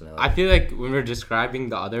their personality. I feel like when we're describing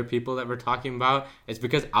the other people that we're talking about, it's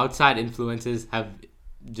because outside influences have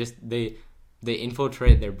just they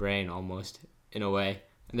infiltrate their brain almost in a way,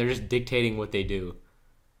 and they're just dictating what they do.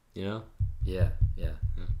 You know. Yeah.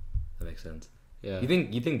 That makes sense. Yeah.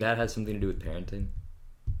 You think that has something to do with parenting?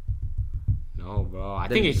 No, bro. I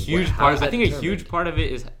think a huge part of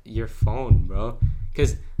it is your phone, bro.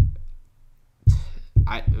 Because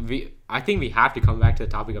I think we have to come back to the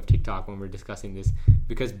topic of TikTok when we're discussing this,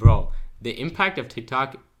 because, bro, the impact of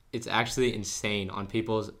TikTok, it's actually insane on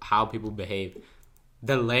how people behave.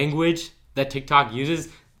 The language that TikTok uses,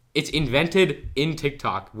 it's invented in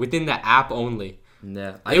TikTok within the app only.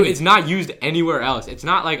 Yeah, it's not used anywhere else. It's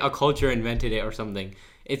not like a culture invented it or something.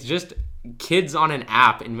 It's just kids on an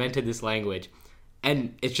app invented this language,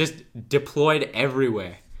 and it's just deployed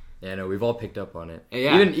everywhere. Yeah, no, we've all picked up on it.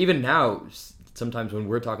 Yeah. Even now, sometimes when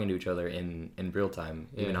we're talking to each other in real time,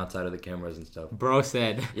 even outside of the cameras and stuff. Bro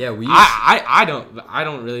said. Yeah, we. I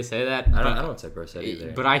don't really say that. I don't say bro said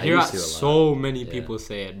either. But I hear so many people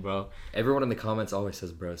say it, bro. Everyone in the comments always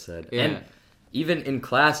says bro said. Yeah. And even in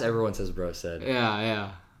class, everyone says bro said.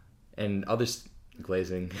 Yeah. And others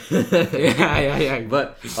glazing. Yeah.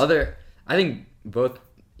 But I think both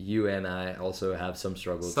you and I also have some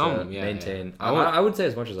struggle to maintain. Yeah. I wouldn't say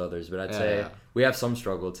as much as others, but I'd say we have some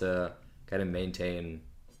struggle to kind of maintain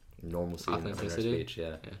normalcy in our speech.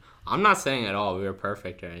 Yeah. I'm not saying at all we were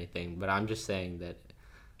perfect or anything, but I'm just saying that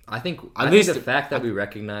I think the fact that we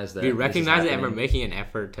recognize that it and we're making an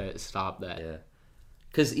effort to stop that. Yeah.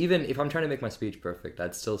 Because even if I'm trying to make my speech perfect,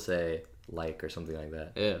 I'd still say or something like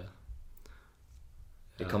that. Yeah.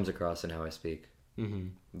 It comes across in how I speak. Mm-hmm.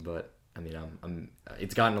 But I mean,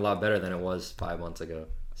 it's gotten a lot better than it was 5 months ago.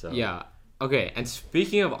 So yeah. Okay. And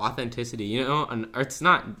speaking of authenticity, or it's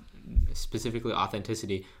not specifically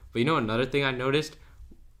authenticity, but another thing I noticed,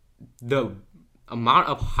 the amount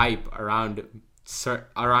of hype around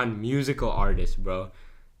musical artists, bro.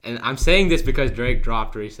 And I'm saying this because Drake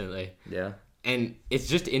dropped recently. Yeah. And it's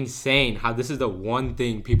just insane how this is the one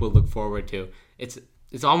thing people look forward to. It's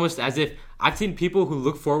almost as if I've seen people who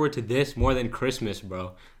look forward to this more than Christmas,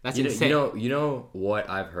 bro. That's insane. You know what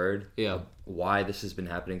I've heard? Yeah. Why this has been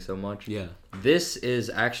happening so much? Yeah. This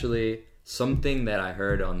is actually something that I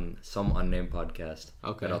heard on some unnamed podcast.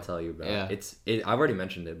 Okay. That I'll tell you about. Yeah. I've already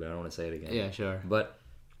mentioned it, but I don't want to say it again. Yeah, sure. But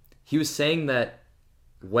he was saying that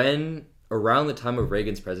when around the time of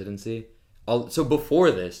Reagan's presidency, so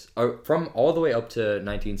before this, from all the way up to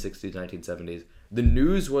 1960s, 1970s, the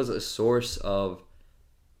news was a source of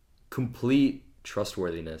complete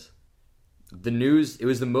trustworthiness. The news, it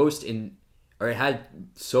was the most it had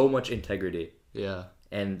so much integrity. Yeah.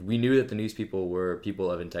 And we knew that the news people were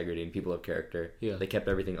people of integrity and people of character. Yeah. They kept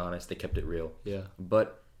everything honest. They kept it real. Yeah.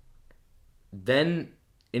 But then,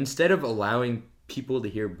 instead of allowing people to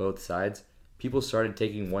hear both sides, people started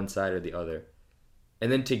taking one side or the other.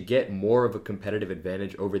 And then to get more of a competitive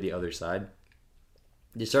advantage over the other side,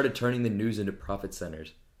 they started turning the news into profit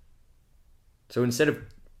centers. So instead of...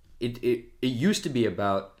 It used to be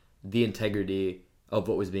about the integrity of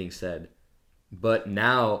what was being said. But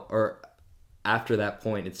now, or after that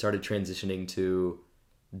point, it started transitioning to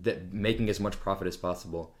making as much profit as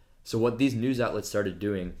possible. So what these news outlets started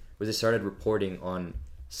doing was they started reporting on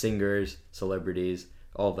singers, celebrities,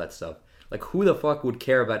 all of that stuff. Like, who the fuck would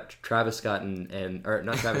care about Travis Scott and or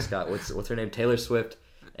not Travis Scott? What's her name? Taylor Swift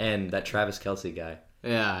and that Travis Kelce guy.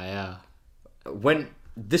 Yeah. When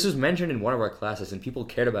this was mentioned in one of our classes, and people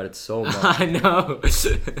cared about it so much. I know.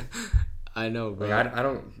 I know, bro.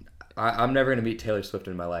 Like, I'm never gonna meet Taylor Swift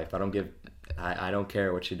in my life. I don't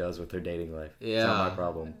care what she does with her dating life. Yeah. It's not my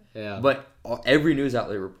problem. Yeah. But every news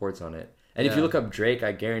outlet reports on it. And if you look up Drake,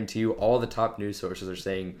 I guarantee you all the top news sources are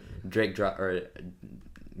saying Drake dropped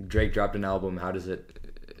an album. How does it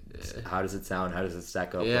sound? How does it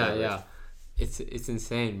stack up? Yeah, yeah. It's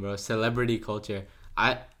insane, bro. Celebrity culture.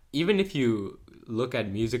 Even if you look at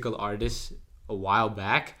musical artists a while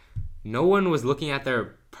back, no one was looking at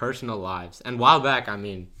their personal lives. And while back, I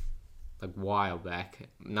mean, like while back,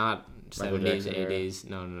 not 70s, 80s.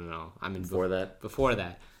 No. I mean before that. Before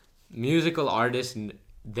that, musical artists,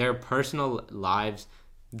 their personal lives,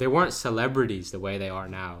 they weren't celebrities the way they are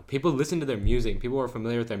now. People listen to their music. People were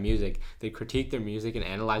familiar with their music. They critique their music and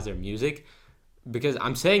analyze their music. Because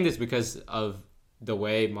I'm saying this because of the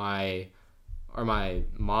way my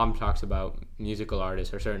mom talks about musical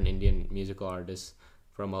artists or certain Indian musical artists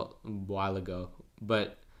from a while ago.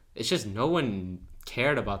 But it's just no one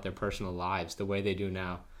cared about their personal lives the way they do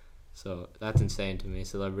now. So that's insane to me,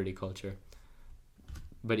 celebrity culture.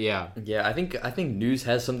 But yeah. Yeah, I think news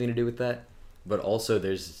has something to do with that, but also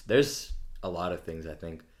there's a lot of things, I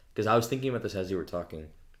think. Because I was thinking about this as you were talking.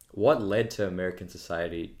 What led to American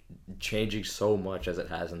society changing so much as it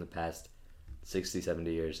has in the past 60,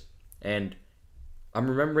 70 years? And I'm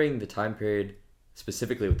remembering the time period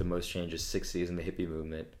specifically with the most changes, 60s and the hippie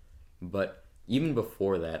movement. But even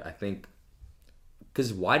before that, I think,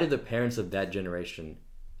 because why did the parents of that generation,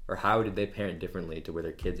 or how did they parent differently to where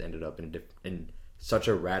their kids ended up in such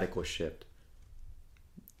a radical shift?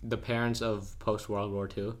 The parents of post-World War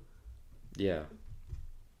II? Yeah.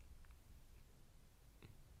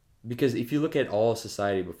 Because if you look at all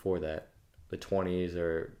society before that, the 20s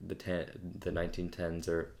or the 1910s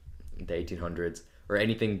or the 1800s, or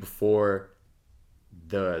anything before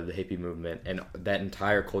the hippie movement and that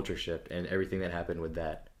entire culture shift and everything that happened with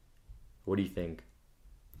that, what do you think?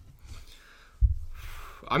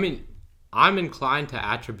 I mean, I'm inclined to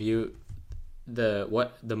attribute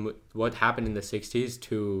what happened in the 60s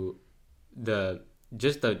to the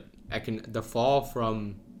fall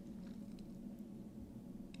from.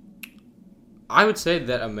 I would say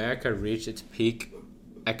that America reached its peak,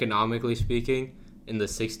 economically speaking, in the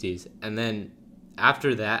 60s, and then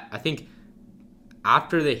after that, I think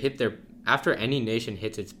after any nation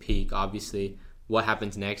hits its peak, obviously, what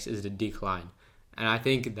happens next is the decline, and I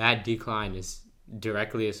think that decline is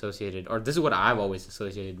directly associated, or this is what I've always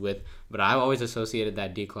associated with, but I've always associated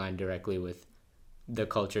that decline directly with the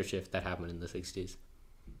culture shift that happened in the 60s.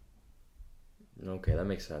 Okay, that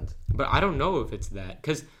makes sense. But I don't know if it's that,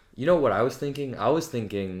 because... You know what I was thinking? I was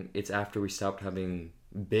thinking it's after we stopped having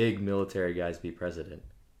big military guys be president.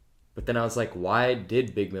 But then I was like, why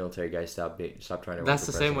did big military guys stop trying to run for president? That's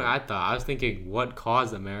the same way I thought. I was thinking, what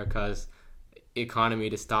caused America's economy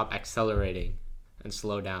to stop accelerating and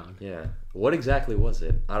slow down? Yeah. What exactly was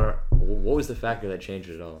it? What was the factor that changed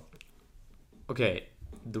it all? Okay.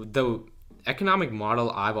 The economic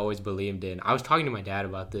model I've always believed in, I was talking to my dad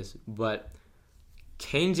about this, but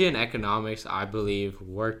Keynesian economics, I believe,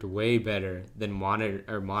 worked way better than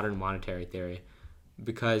modern monetary theory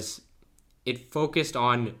because it focused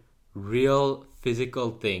on real physical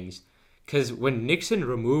things. Because when Nixon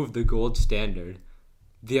removed the gold standard,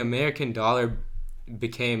 the American dollar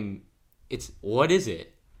became, what is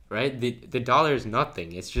it, right? The dollar is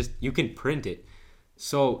nothing. It's just, you can print it.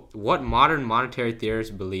 So what modern monetary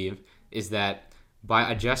theorists believe is that by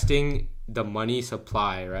adjusting the money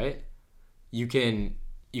supply, right, you can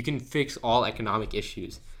fix all economic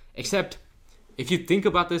issues. Except if you think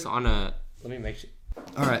about this on a... Let me make sure.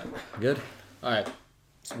 All right. Good. All right.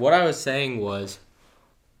 So what I was saying was,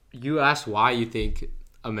 you asked why you think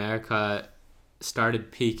America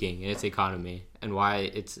started peaking in its economy and why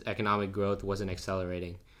its economic growth wasn't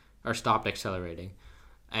accelerating or stopped accelerating.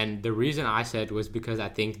 And the reason I said was because I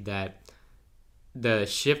think that the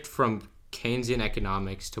shift from Keynesian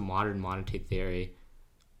economics to modern monetary theory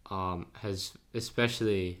has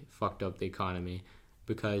especially fucked up the economy,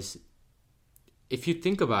 because if you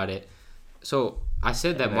think about it, so I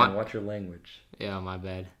said that... watch your language. Yeah, my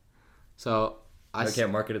bad. So we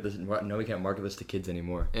can't market this to kids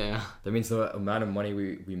anymore. Yeah. That means the amount of money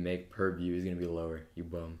we make per view is going to be lower. You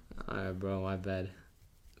bum. Alright, bro, my bad.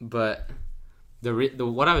 But the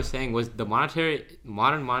what I was saying was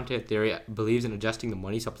modern monetary theory believes in adjusting the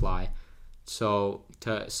money supply so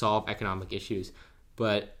to solve economic issues.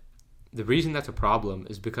 But the reason that's a problem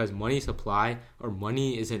is because money supply or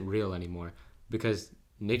money isn't real anymore, because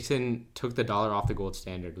Nixon took the dollar off the gold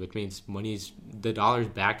standard, which means the dollar's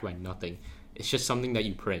backed by nothing. It's just something that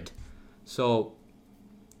you print. So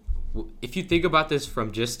if you think about this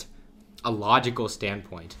from just a logical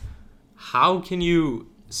standpoint, how can you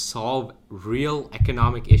solve real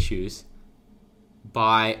economic issues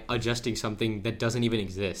by adjusting something that doesn't even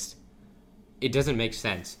exist? It doesn't make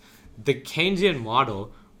sense. The Keynesian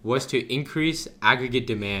model was to increase aggregate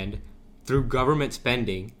demand through government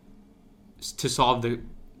spending to solve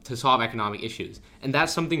economic issues. And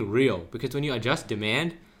that's something real, because when you adjust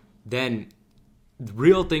demand, then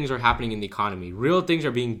real things are happening in the economy. Real things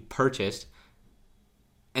are being purchased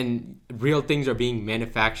and real things are being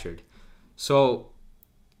manufactured. So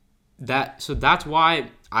that's why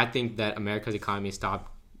I think that America's economy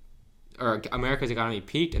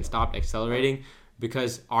peaked and stopped accelerating,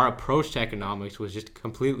 because our approach to economics was just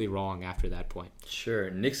completely wrong after that point. Sure.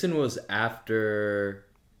 Nixon was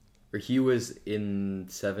he was in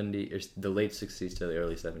the late 60s to the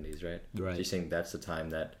early 70s, right? Right. So you're saying that's the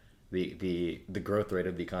time that the growth rate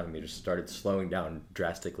of the economy just started slowing down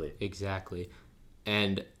drastically. Exactly.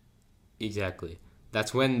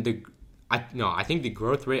 That's when I think the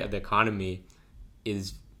growth rate of the economy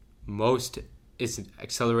is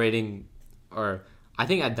accelerating, or I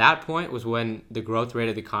think at that point was when the growth rate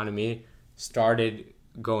of the economy started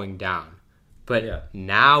going down. But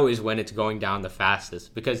now is when it's going down the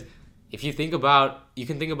fastest, because if you can think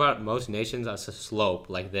about most nations as a slope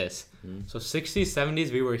like this. So 60s,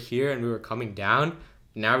 70s, we were here and we were coming down.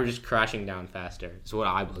 Now we're just crashing down faster. That's what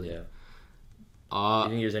I believe. Yeah. Do you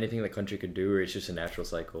think there's anything the country could do, or it's just a natural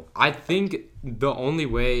cycle? I think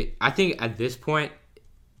at this point,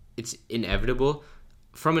 it's inevitable.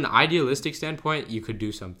 From an idealistic standpoint, you could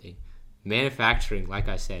do something. Manufacturing, like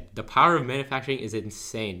I said, the power of manufacturing is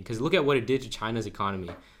insane. Because look at what it did to China's economy.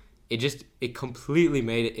 It completely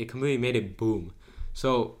made it boom.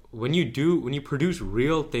 So when you produce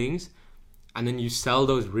real things, and then you sell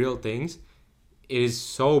those real things, it is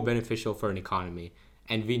so beneficial for an economy.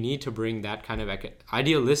 And we need to bring that kind of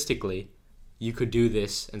idealistically, you could do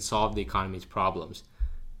this and solve the economy's problems.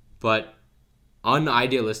 But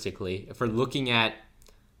unidealistically, if we're looking at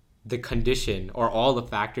the condition or all the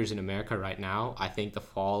factors in America right now, I think the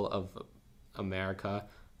fall of America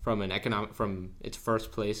from its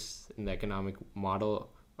first place in the economic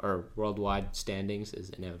model or worldwide standings is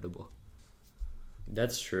inevitable.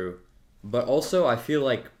 That's true. But also, I feel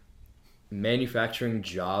like manufacturing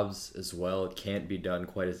jobs as well can't be done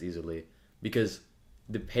quite as easily, because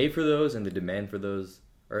the pay for those and the demand for those,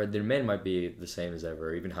 or the demand might be the same as ever,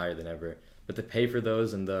 or even higher than ever, but the pay for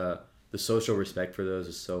those and the social respect for those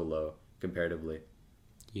is so low comparatively.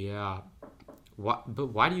 Yeah. But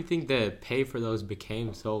why do you think the pay for those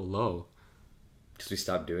became so low? Because we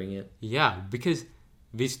stopped doing it? Yeah, because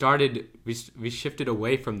we shifted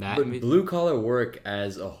away from that. But blue collar work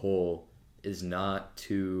as a whole is not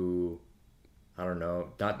too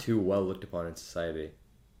well looked upon in society.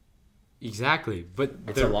 Exactly, but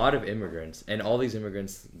it's a lot of immigrants, and all these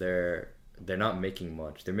immigrants, they're not making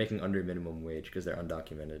much. They're making under minimum wage because they're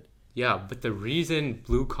undocumented. Yeah, but the reason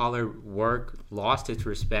blue collar work lost its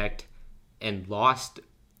respect and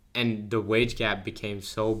the wage gap became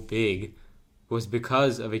so big was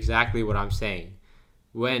because of exactly what I'm saying.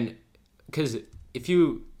 Because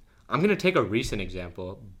I'm going to take a recent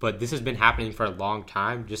example, but this has been happening for a long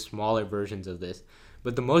time, just smaller versions of this.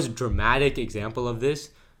 But the most dramatic example of this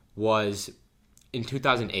was in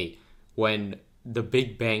 2008, when the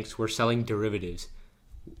big banks were selling derivatives.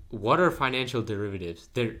 What are financial derivatives?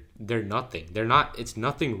 They're nothing. It's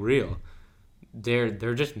nothing real.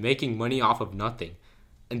 They're just making money off of nothing.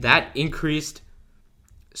 And that increased.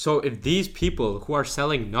 So if these people who are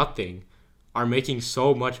selling nothing are making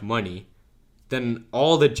so much money, then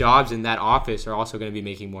all the jobs in that office are also going to be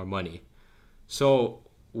making more money. So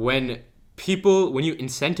when you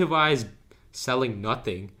incentivize selling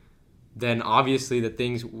nothing, then obviously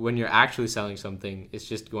when you're actually selling something, it's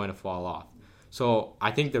just going to fall off. So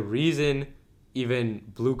I think the reason even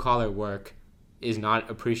blue collar work is not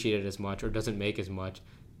appreciated as much or doesn't make as much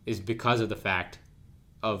is because of the fact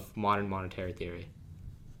of modern monetary theory.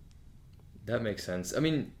 That makes sense. I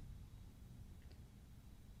mean,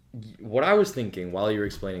 what I was thinking while you were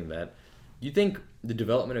explaining that, you think the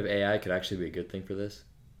development of AI could actually be a good thing for this?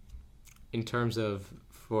 In terms of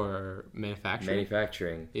for manufacturing?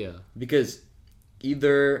 Manufacturing. Yeah. Because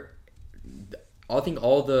either I think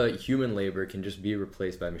all the human labor can just be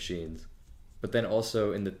replaced by machines. But then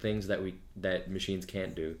also in the things that machines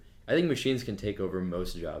can't do. I think machines can take over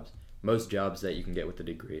most jobs that you can get with a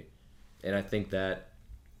degree. And I think that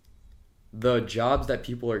the jobs that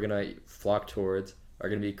people are going to flock towards are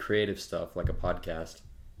going to be creative stuff like a podcast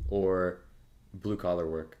or blue collar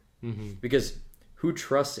work. Mm-hmm. Because who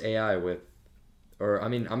trusts AI with, or I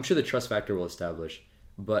mean, I'm sure the trust factor will establish,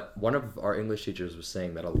 but one of our English teachers was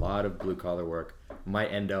saying that a lot of blue collar work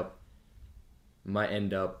might end up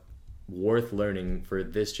worth learning for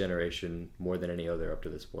this generation more than any other up to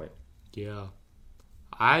this point. Yeah.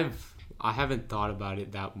 I haven't thought about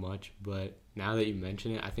it that much, but now that you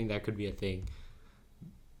mention it, I think that could be a thing.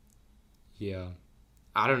 Yeah.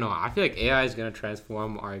 I don't know. I feel like AI is going to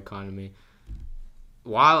transform our economy.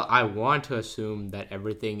 While I want to assume that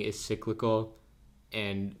everything is cyclical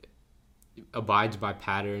and abides by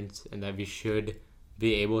patterns and that we should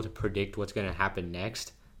be able to predict what's going to happen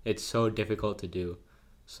next, it's so difficult to do.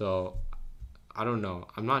 So, I don't know.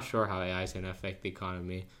 I'm not sure how AI is going to affect the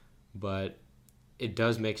economy, but it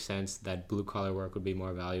does make sense that blue-collar work would be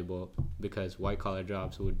more valuable because white-collar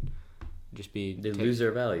jobs would just be... They lose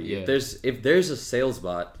their value. Yeah. If there's a sales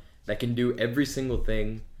bot that can do every single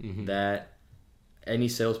thing Mm-hmm. that any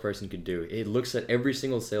salesperson could do, it looks at every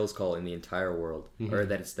single sales call in the entire world, Mm-hmm. or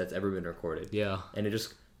that's ever been recorded. Yeah. And it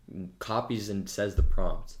just copies and says the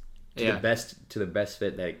prompts to the best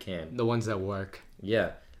fit that it can. The ones that work.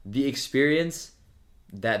 Yeah. The experience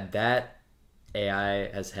that AI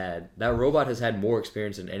has had, that robot has had more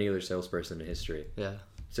experience than any other salesperson in history. Yeah.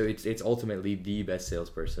 So it's ultimately the best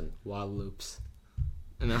salesperson. While loops.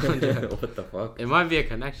 No, what the fuck? It might be a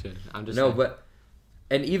connection. I'm just no, saying. but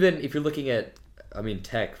and even if you're looking at, I mean,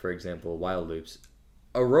 tech, for example, while loops,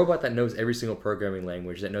 a robot that knows every single programming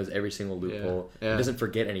language, that knows every single loophole, Yeah. It doesn't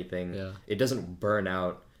forget anything, Yeah. It doesn't burn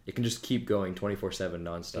out, it can just keep going 24/7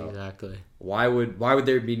 nonstop. Exactly. Why would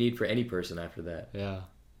there be need for any person after that? Yeah.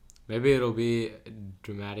 Maybe it'll be a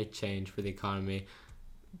dramatic change for the economy.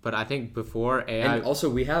 But I think before AI... And also,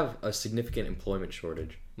 we have a significant employment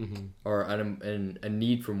shortage, Mm-hmm. or a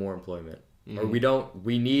need for more employment, Mm-hmm.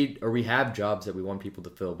 or we have jobs that we want people to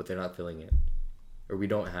fill, but they're not filling it, or we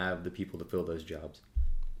don't have the people to fill those jobs.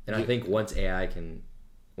 And I think once AI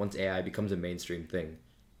becomes a mainstream thing,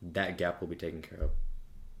 that gap will be taken care of.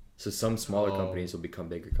 So some smaller companies will become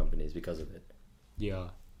bigger companies because of it. Yeah.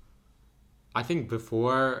 I think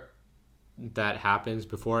before that happens,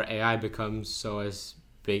 before AI becomes so as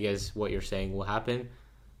big as what you're saying will happen,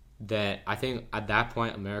 that I think at that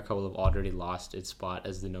point America will have already lost its spot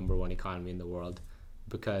as the number one economy in the world,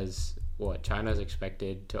 because China is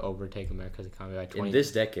expected to overtake America's economy by 20 in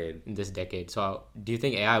this decade. So do you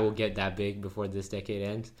think AI will get that big before this decade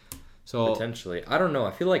ends? So potentially. I don't know.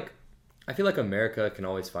 I feel like America can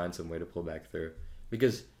always find some way to pull back through,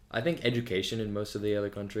 because I think education in most of the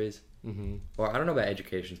other countries, mm-hmm. or I don't know about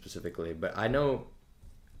education specifically, but I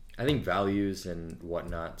think values and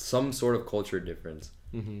whatnot, some sort of culture difference.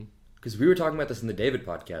 Mm-hmm. Because we were talking about this in the David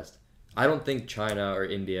podcast. I don't think China or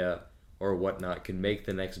India or whatnot can make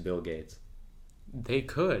the next Bill Gates. They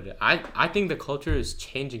could. I think the culture is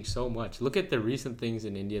changing so much. Look at the recent things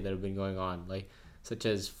in India that have been going on, like such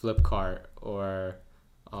as Flipkart or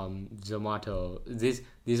Zomato.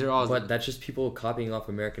 These are all... But that's just people copying off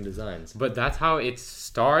American designs. But that's how it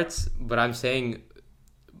starts. But I'm saying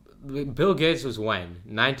Bill Gates was when?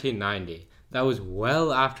 1990. That was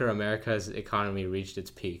well after America's economy reached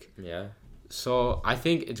its peak. Yeah. So I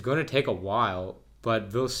think it's going to take a while,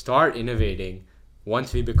 but we'll start innovating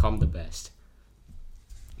once we become the best.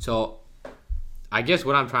 So I guess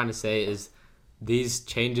what I'm trying to say is these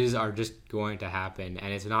changes are just going to happen,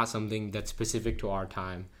 and it's not something that's specific to our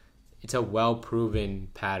time. It's a well-proven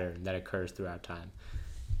pattern that occurs throughout time.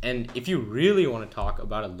 And if you really want to talk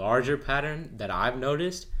about a larger pattern that I've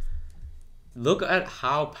noticed, look at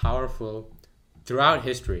how powerful throughout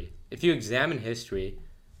history. If you examine history,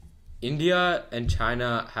 India and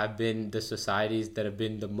China have been the societies that have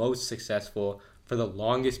been the most successful for the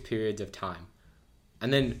longest periods of time.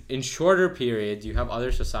 And then in shorter periods, you have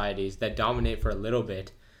other societies that dominate for a little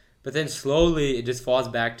bit, but then slowly it just falls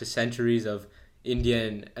back to centuries of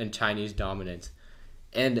Indian and Chinese dominance.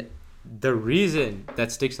 And the reason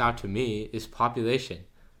that sticks out to me is population.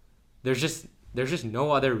 There's just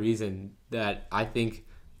no other reason that I think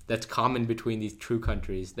that's common between these two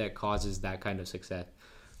countries that causes that kind of success.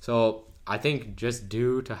 So I think just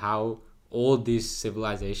due to how old these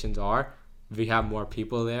civilizations are, we have more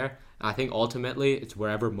people there. And I think ultimately it's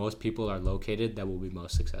wherever most people are located that will be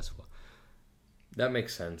most successful. That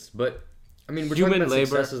makes sense. But I mean, we're Human talking about labor,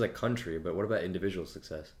 success as a country, but what about individual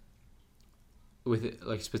success? With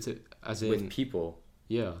like specific, as in with people.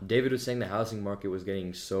 Yeah. David was saying the housing market was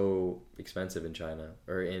getting so expensive in China,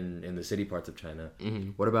 or in the city parts of China.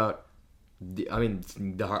 Mm-hmm. What about the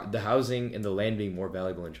housing and the land being more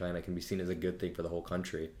valuable in China can be seen as a good thing for the whole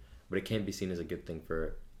country, but it can't be seen as a good thing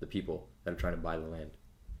for the people that are trying to buy the land.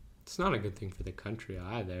 It's not a good thing for the country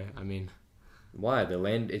either. I mean, why? The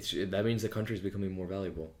land, that means the country is becoming more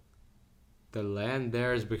valuable. The land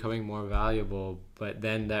there is becoming more valuable, but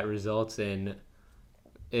then that results in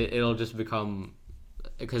it'll just become,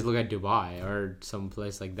 because look at Dubai or some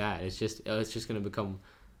place like that. It's just going to become,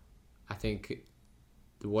 I think,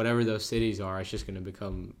 whatever those cities are, it's just going to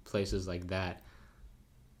become places like that.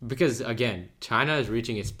 Because again, China is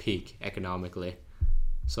reaching its peak economically.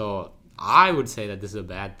 So I would say that this is a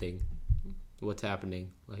bad thing. What's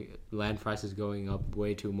happening? Like land prices going up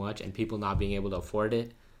way too much and people not being able to afford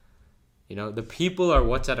it. You know, the people are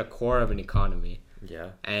what's at the core of an economy. Yeah.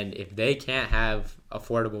 And if they can't have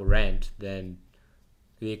affordable rent, then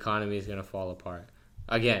the economy is going to fall apart.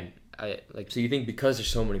 Again, So you think because there's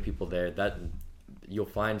so many people there, that you'll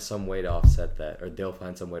find some way to offset that, or they'll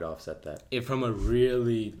find some way to offset that? From a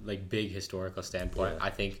really big historical standpoint, yeah. I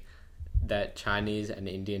think that Chinese and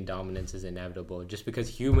Indian dominance is inevitable, just because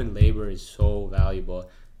human labor is so valuable,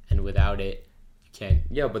 and without it, you can't.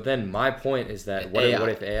 Yeah, but then my point is that what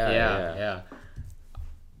if AI? Yeah.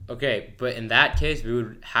 Okay, but in that case, we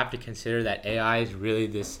would have to consider that AI is really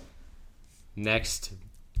this next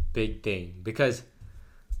big thing, because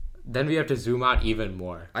then we have to zoom out even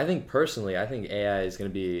more. I think AI is going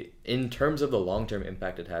to be, in terms of the long-term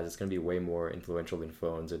impact it has, it's going to be way more influential than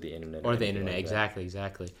phones or the internet. Exactly.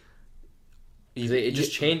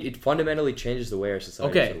 It fundamentally changes the way our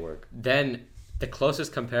society should work. Then the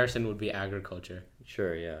closest comparison would be agriculture.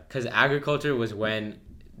 Sure, yeah. Because agriculture was when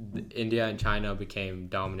India and China became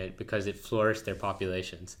dominant, because it flourished their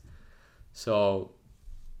populations. So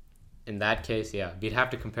in that case, yeah, we'd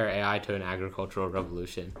have to compare AI to an agricultural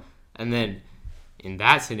revolution. And then in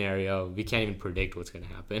that scenario, we can't even predict what's going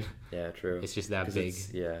to happen. Yeah, true. It's just that big.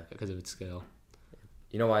 Yeah. Because of its scale.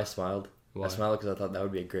 You know why I smiled? Why? I smiled because I thought that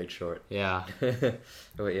would be a great short. Yeah.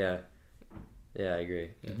 But yeah. Yeah, I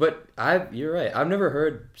agree. Yeah. But you're right. I've never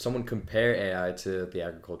heard someone compare AI to the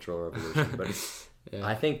agricultural revolution. But yeah.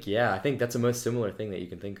 I think that's the most similar thing that you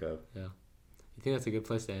can think of. Yeah. You think that's a good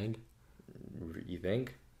place to end? You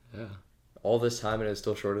think? Yeah. All this time and it's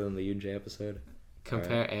still shorter than the UJ episode?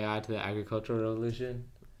 Compare AI to the agricultural revolution?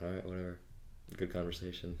 Alright, whatever. Good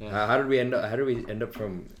conversation. Yeah. How did we end up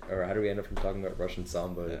from talking about Russian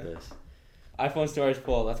Sambo to this? iPhone storage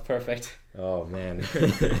full. That's perfect. Oh man.